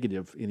imagine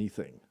negative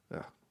anything.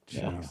 Oh,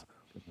 jeez.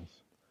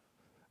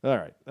 Yeah. All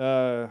right.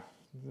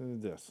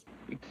 This.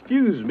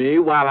 Excuse me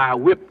while I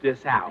whip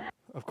this out.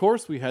 Of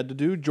course, we had to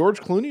do George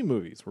Clooney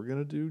movies. We're going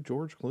to do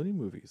George Clooney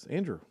movies.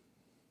 Andrew.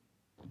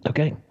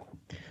 Okay.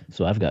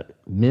 So I've got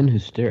Men Who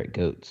Stare at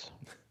Goats.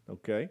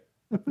 Okay.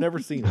 Never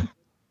seen it.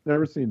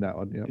 Never seen that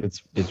one. Yeah.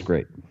 It's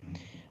great.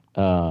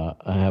 I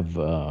have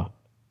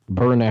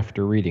Burn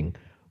After Reading,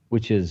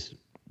 which is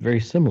very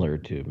similar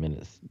to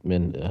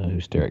Men Who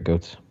Stare at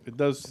Goats. It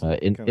does.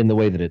 In the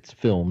way that it's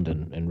filmed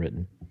and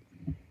written.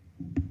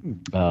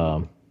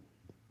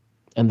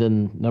 And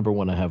then number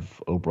 1, I have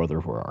Oh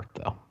Brother, Where Art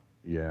Thou?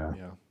 Yeah.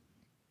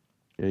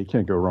 Yeah, you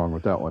can't go wrong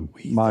with that one.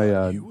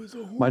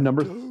 My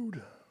number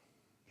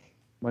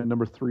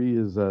 3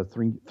 is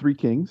Three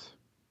Kings.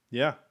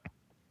 Yeah. I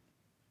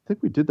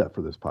think we did that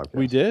for this podcast.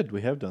 We did.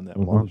 We have done that a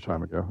long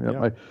time ago.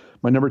 Yeah.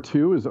 My number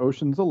 2 is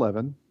Ocean's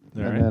 11.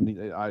 All and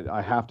then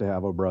I have to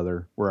have Oh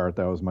Brother, Where Art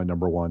Thou is my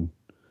number 1.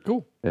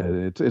 Cool.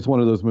 It's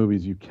one of those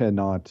movies you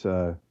cannot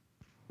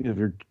if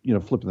you're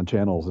flipping the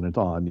channels and it's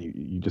on,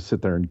 you just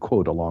sit there and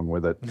quote along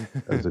with it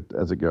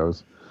as it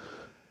goes.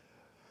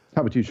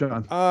 How about you,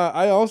 Sean?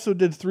 I also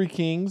did Three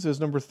Kings as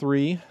number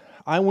 3.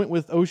 I went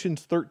with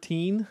Ocean's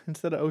 13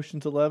 instead of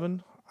Ocean's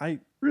 11.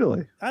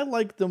 Really? I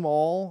like them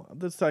all.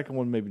 The second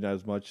one maybe not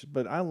as much,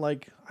 but I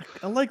like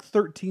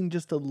 13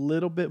 just a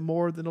little bit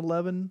more than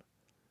 11.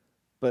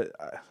 But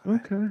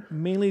okay,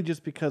 mainly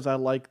just because I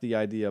like the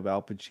idea of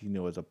Al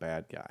Pacino as a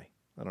bad guy.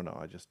 I don't know.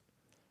 I just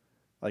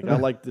I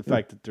like the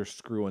fact that they're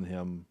screwing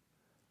him.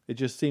 It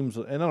just seems,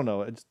 and I don't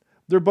know.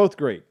 They're both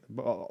great.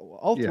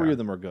 All three of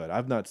them are good.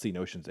 I've not seen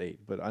Ocean's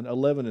 8, but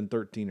 11 and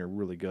 13 are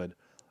really good.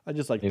 I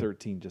just like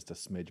 13 just a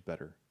smidge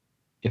better.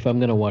 If I'm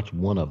going to watch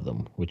one of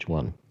them, which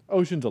one?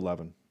 Ocean's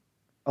 11.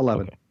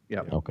 11. Okay.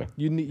 Yeah. Okay.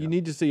 You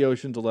need to see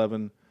Ocean's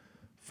 11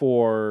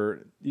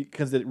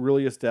 because it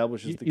really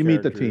establishes the you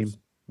characters. meet the team.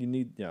 You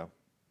need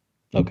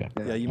Okay.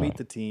 Yeah, you meet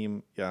the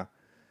team. Yeah,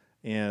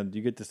 and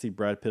you get to see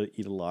Brad Pitt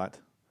eat a lot.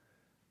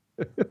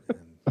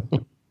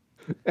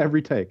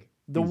 Every take.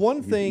 The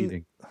one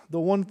thing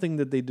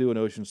that they do in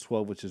Ocean's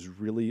 12, which is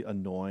really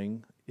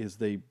annoying, is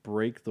they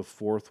break the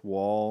fourth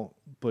wall,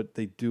 but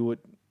they do it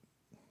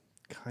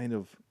kind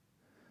of.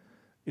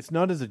 It's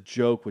not as a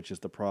joke, which is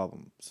the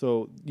problem.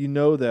 So you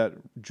know that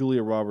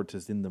Julia Roberts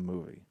is in the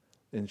movie,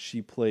 and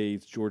she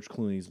plays George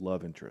Clooney's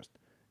love interest.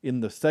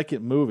 In the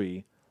second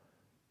movie,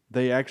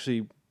 they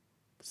actually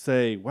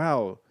say,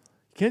 "Wow,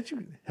 can't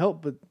you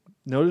help but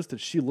notice that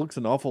she looks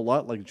an awful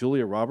lot like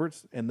Julia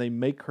Roberts?" And they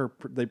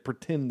they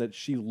pretend that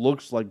she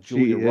looks like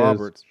Julia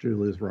Roberts,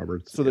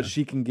 so that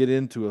she can get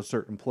into a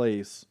certain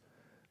place.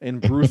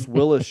 And Bruce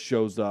Willis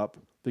shows up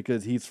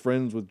because he's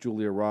friends with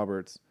Julia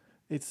Roberts.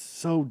 It's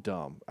so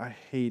dumb. I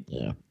hate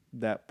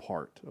that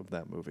part of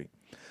that movie.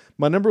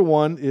 My number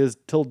 1 is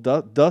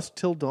Dusk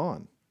Till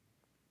Dawn.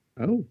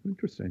 Oh,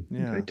 interesting.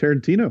 Yeah. Okay.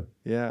 Tarantino.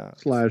 Yeah. /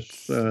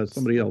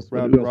 somebody else.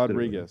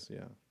 Rodriguez.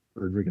 Yeah.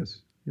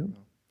 Rodriguez. Yep.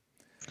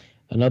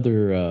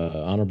 Another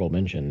honorable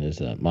mention is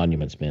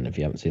Monuments Men. If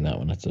you haven't seen that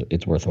one,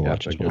 it's worth a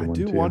watch as well. I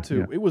do want to.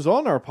 Yeah. It was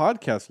on our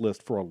podcast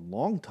list for a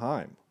long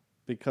time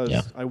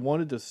because I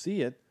wanted to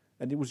see it,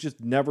 and it was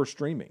just never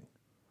streaming.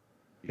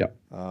 Yep.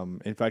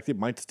 In fact, it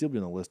might still be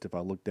on the list if I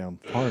look down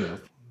far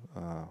enough.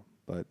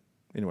 But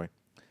anyway,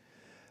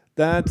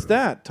 that's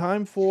that.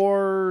 Time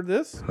for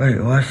this. Wait,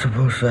 what's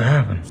supposed to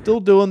happen? Still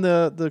doing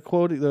the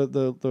quote,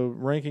 the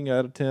ranking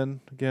out of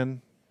 10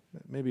 again.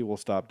 Maybe we'll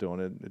stop doing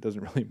it. It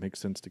doesn't really make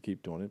sense to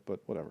keep doing it, but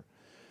whatever.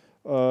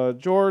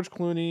 George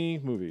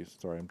Clooney movies.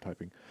 Sorry, I'm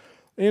typing.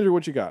 Andrew,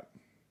 what you got?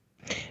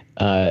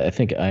 I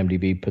think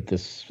IMDb put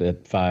this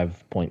at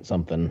 5 point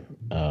something.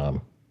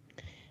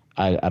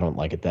 I don't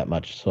like it that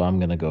much, so I'm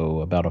going to go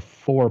about a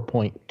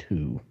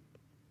 4.2.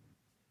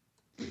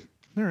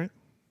 All right.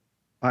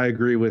 I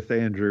agree with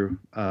Andrew.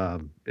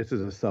 This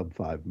is a sub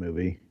 5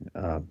 movie.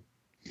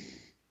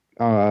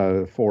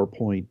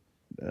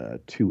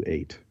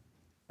 4.28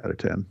 out of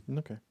 10.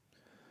 Okay.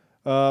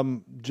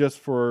 Just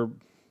for,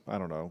 I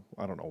don't know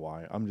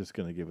why. I'm just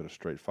going to give it a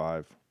straight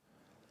 5.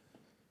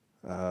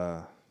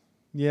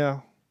 Yeah.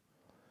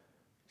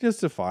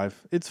 Just a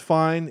 5. It's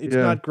fine. It's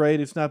not great.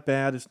 It's not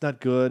bad. It's not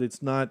good.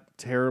 It's not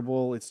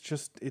terrible.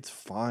 It's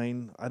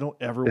fine. I don't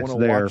ever want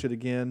to watch it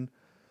again.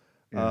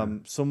 Yeah.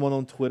 Someone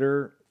on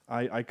Twitter,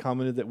 I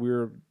commented that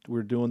we're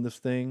doing this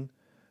thing,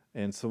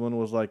 and someone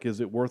was like,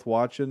 "Is it worth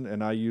watching?"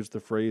 And I used the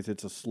phrase,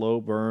 "It's a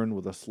slow burn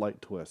with a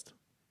slight twist."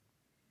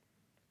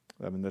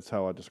 I mean, that's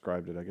how I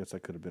described it. I guess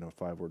that could have been a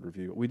 5-word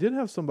review. We did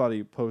have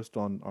somebody post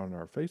on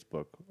our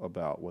Facebook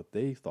about what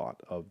they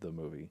thought of the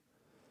movie.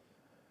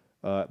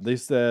 They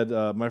said,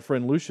 my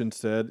friend Lucian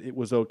said, it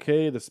was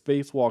okay. The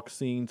spacewalk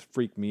scenes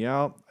freaked me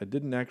out. I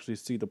didn't actually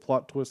see the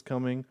plot twist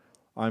coming.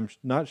 I'm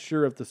not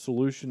sure if the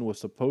solution was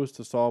supposed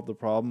to solve the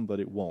problem, but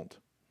it won't.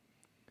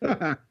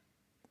 And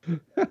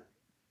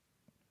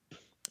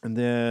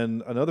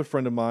then another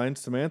friend of mine,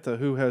 Samantha,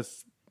 who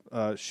has,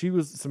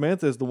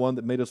 Samantha is the one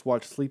that made us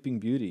watch Sleeping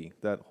Beauty,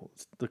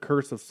 The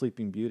Curse of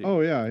Sleeping Beauty.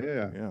 Oh, yeah.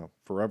 Yeah,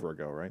 forever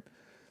ago, right?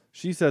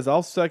 She says,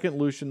 I'll second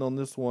Lucian on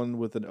this one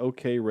with an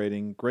okay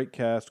rating. Great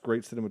cast,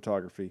 great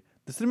cinematography.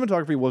 The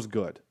cinematography was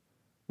good.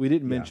 We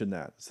didn't mention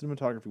that. The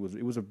cinematography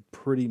was a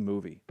pretty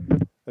movie,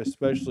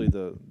 especially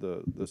the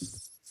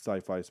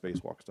sci-fi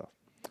spacewalk stuff.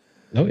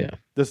 Oh, yeah.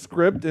 The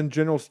script and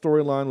general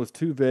storyline was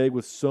too vague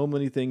with so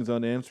many things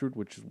unanswered,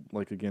 which,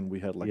 like, again, we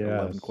had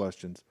 11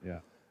 questions. Yeah.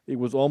 It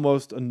was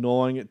almost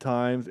annoying at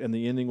times, and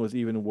the ending was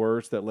even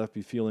worse. That left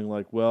me feeling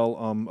like, well,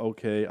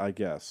 okay, I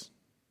guess.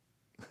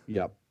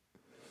 Yep.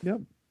 Yeah.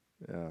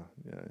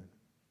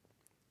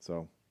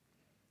 So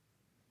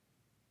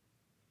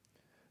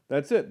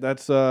that's it.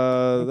 That's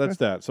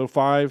that. So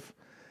 5.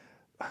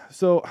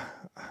 So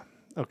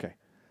okay.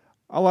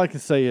 All I can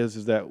say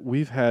is that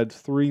we've had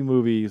 3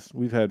 movies,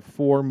 we've had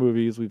 4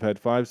 movies, we've had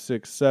 5,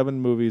 6, 7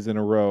 movies in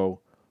a row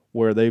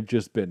where they've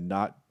just been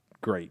not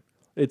great.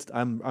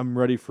 I'm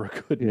ready for a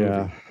good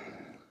movie.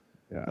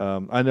 Yeah.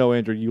 I know,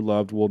 Andrew, you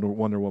loved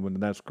Wonder Woman,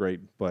 and that's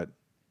great, but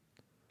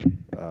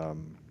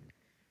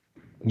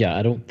yeah,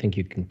 I don't think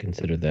you can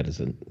consider that as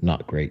a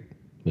not great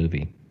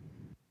movie.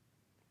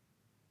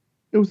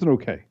 It was an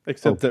okay.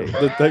 Except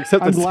that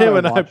Sam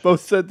and I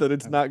both said that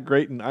it's not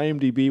great, and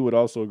IMDb would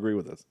also agree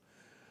with us.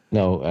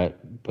 No,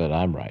 but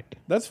I'm right.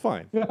 That's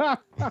fine.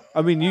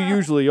 I mean, you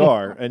usually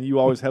are, and you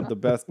always have the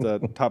best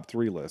top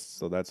 3 lists,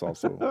 so that's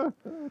also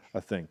a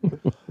thing.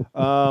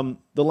 The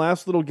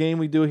last little game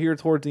we do here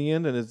towards the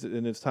end,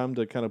 and it's time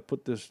to kind of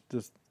put this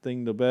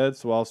thing to bed,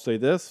 so I'll say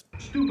this.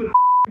 Stupid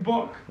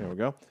book. There we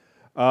go.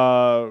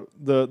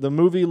 The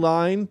movie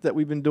line that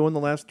we've been doing the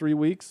last 3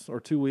 weeks or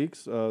 2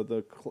 weeks,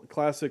 the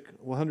classic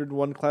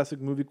 101 classic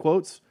movie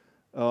quotes.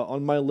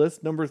 On my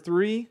list, number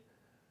 3.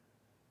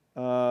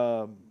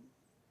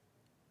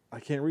 I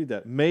can't read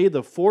that. May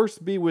the Force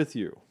be with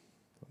you.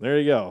 There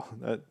you go.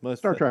 That must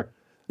Star Trek.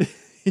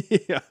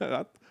 Yeah,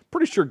 I'm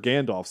pretty sure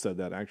Gandalf said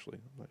that, actually.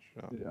 I'm not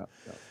sure.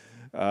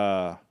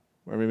 Yeah.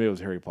 Or maybe it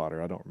was Harry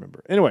Potter. I don't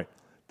remember. Anyway,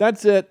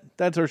 that's it.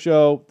 That's our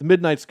show. The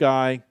Midnight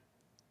Sky.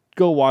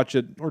 Go watch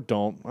it or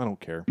don't. I don't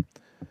care.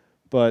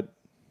 But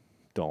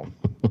don't.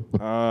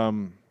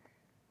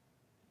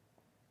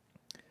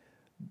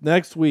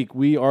 Next week,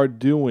 we are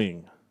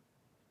doing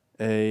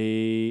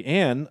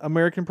An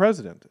American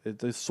President.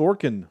 It's a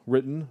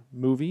Sorkin-written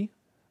movie,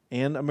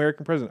 An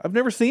American President. I've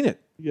never seen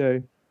it.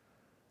 Yay.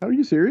 Are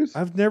you serious?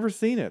 I've never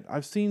seen it.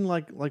 I've seen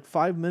like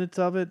 5 minutes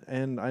of it,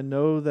 and I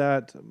know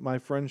that my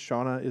friend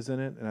Shauna is in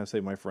it. And I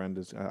say my friend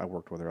is. I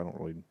worked with her. I don't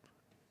really.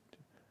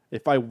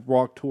 If I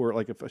walked to her,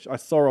 like if I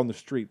saw her on the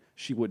street,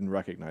 she wouldn't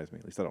recognize me.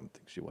 At least I don't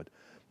think she would.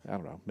 I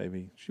don't know.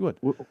 Maybe she would.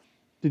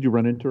 Did you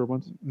run into her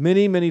once?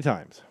 Many, many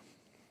times.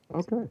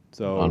 Okay.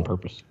 So on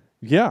purpose.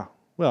 Yeah.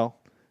 Well,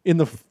 in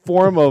the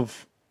form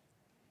of.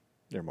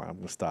 Never mind. I'm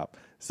going to stop.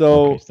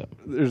 So stop.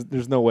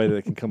 There's no way that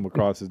it can come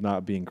across as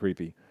not being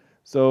creepy.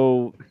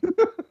 So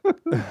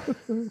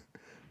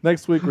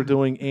next week we're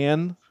doing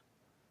An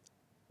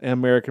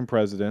American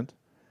President,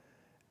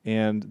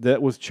 and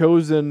that was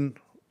chosen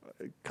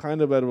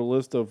kind of out of a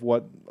list of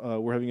what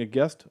we're having a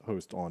guest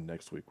host on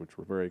next week, which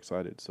we're very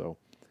excited. So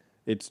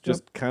it's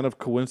just kind of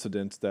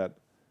coincidence that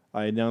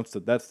I announced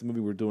that that's the movie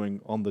we're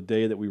doing on the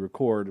day that we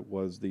record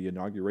was the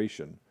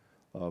inauguration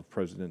of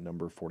President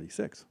number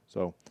 46.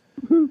 So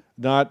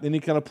not any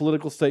kind of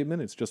political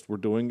statement. It's just we're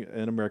doing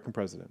an American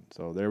president.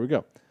 So there we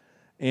go.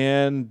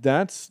 And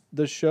that's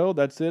the show.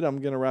 That's it. I'm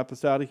going to wrap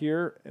us out of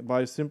here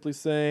by simply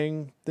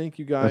saying thank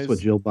you guys. That's what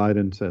Jill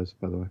Biden says,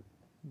 by the way.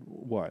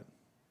 What?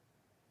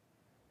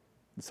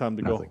 It's time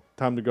to go.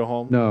 Time to go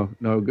home. No.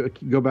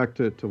 Go back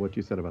to what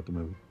you said about the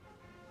movie.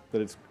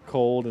 That it's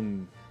cold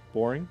and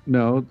boring.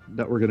 No,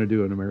 that we're going to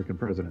do an American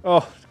president.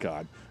 Oh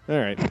God! All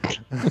right.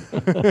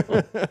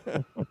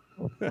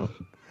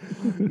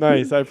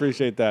 Nice. I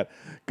appreciate that.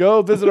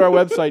 Go visit our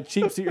website,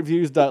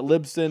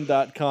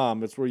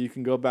 cheapseatreviews.libsyn.com. It's where you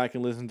can go back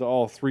and listen to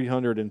all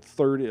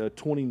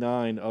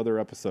 329 other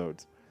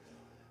episodes.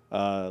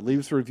 Leave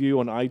us a review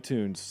on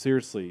iTunes.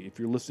 Seriously, if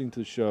you're listening to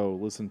the show,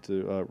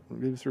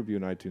 leave us a review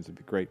on iTunes. It'd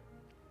be great.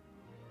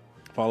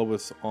 Follow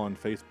us on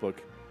Facebook,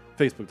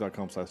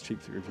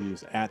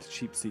 facebook.com/cheapseatreviews.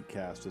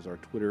 @cheapseatcast is our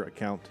Twitter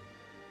account.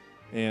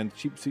 And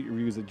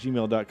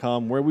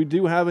cheapseatreviews@gmail.com, where we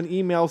do have an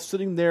email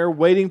sitting there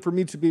waiting for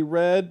me to be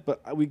read,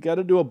 but we got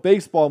to do a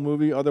baseball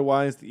movie,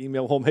 otherwise the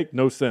email will make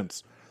no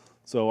sense.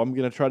 So I'm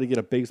going to try to get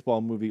a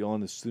baseball movie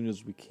on as soon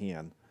as we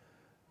can.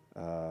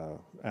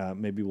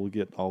 Maybe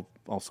I'll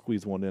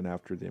squeeze one in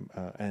after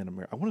I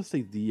want to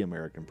say the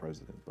American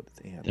president, but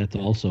it's Anne. That's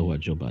also what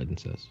Joe Biden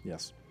says.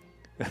 Yes.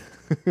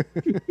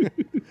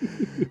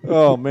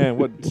 Oh man,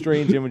 what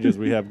strange images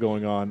we have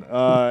going on.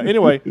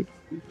 Anyway,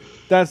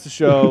 that's the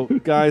show,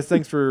 guys.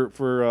 Thanks for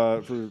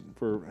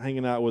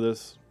hanging out with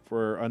us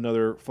for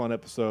another fun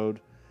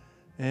episode.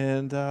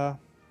 And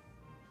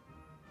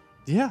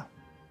yeah,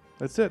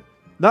 that's it.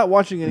 Not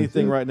watching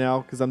anything right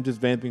now because I'm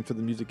just vamping for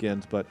the music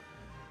ends, but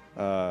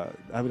I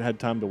haven't had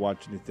time to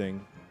watch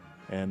anything,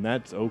 and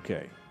that's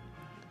okay.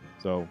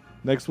 So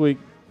next week,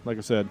 like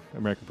I said,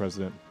 American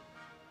president.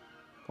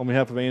 On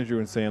behalf of Andrew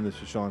and Sam,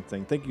 this is Sean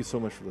Thing. Thank you so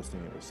much for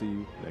listening, and we'll see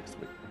you next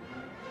week.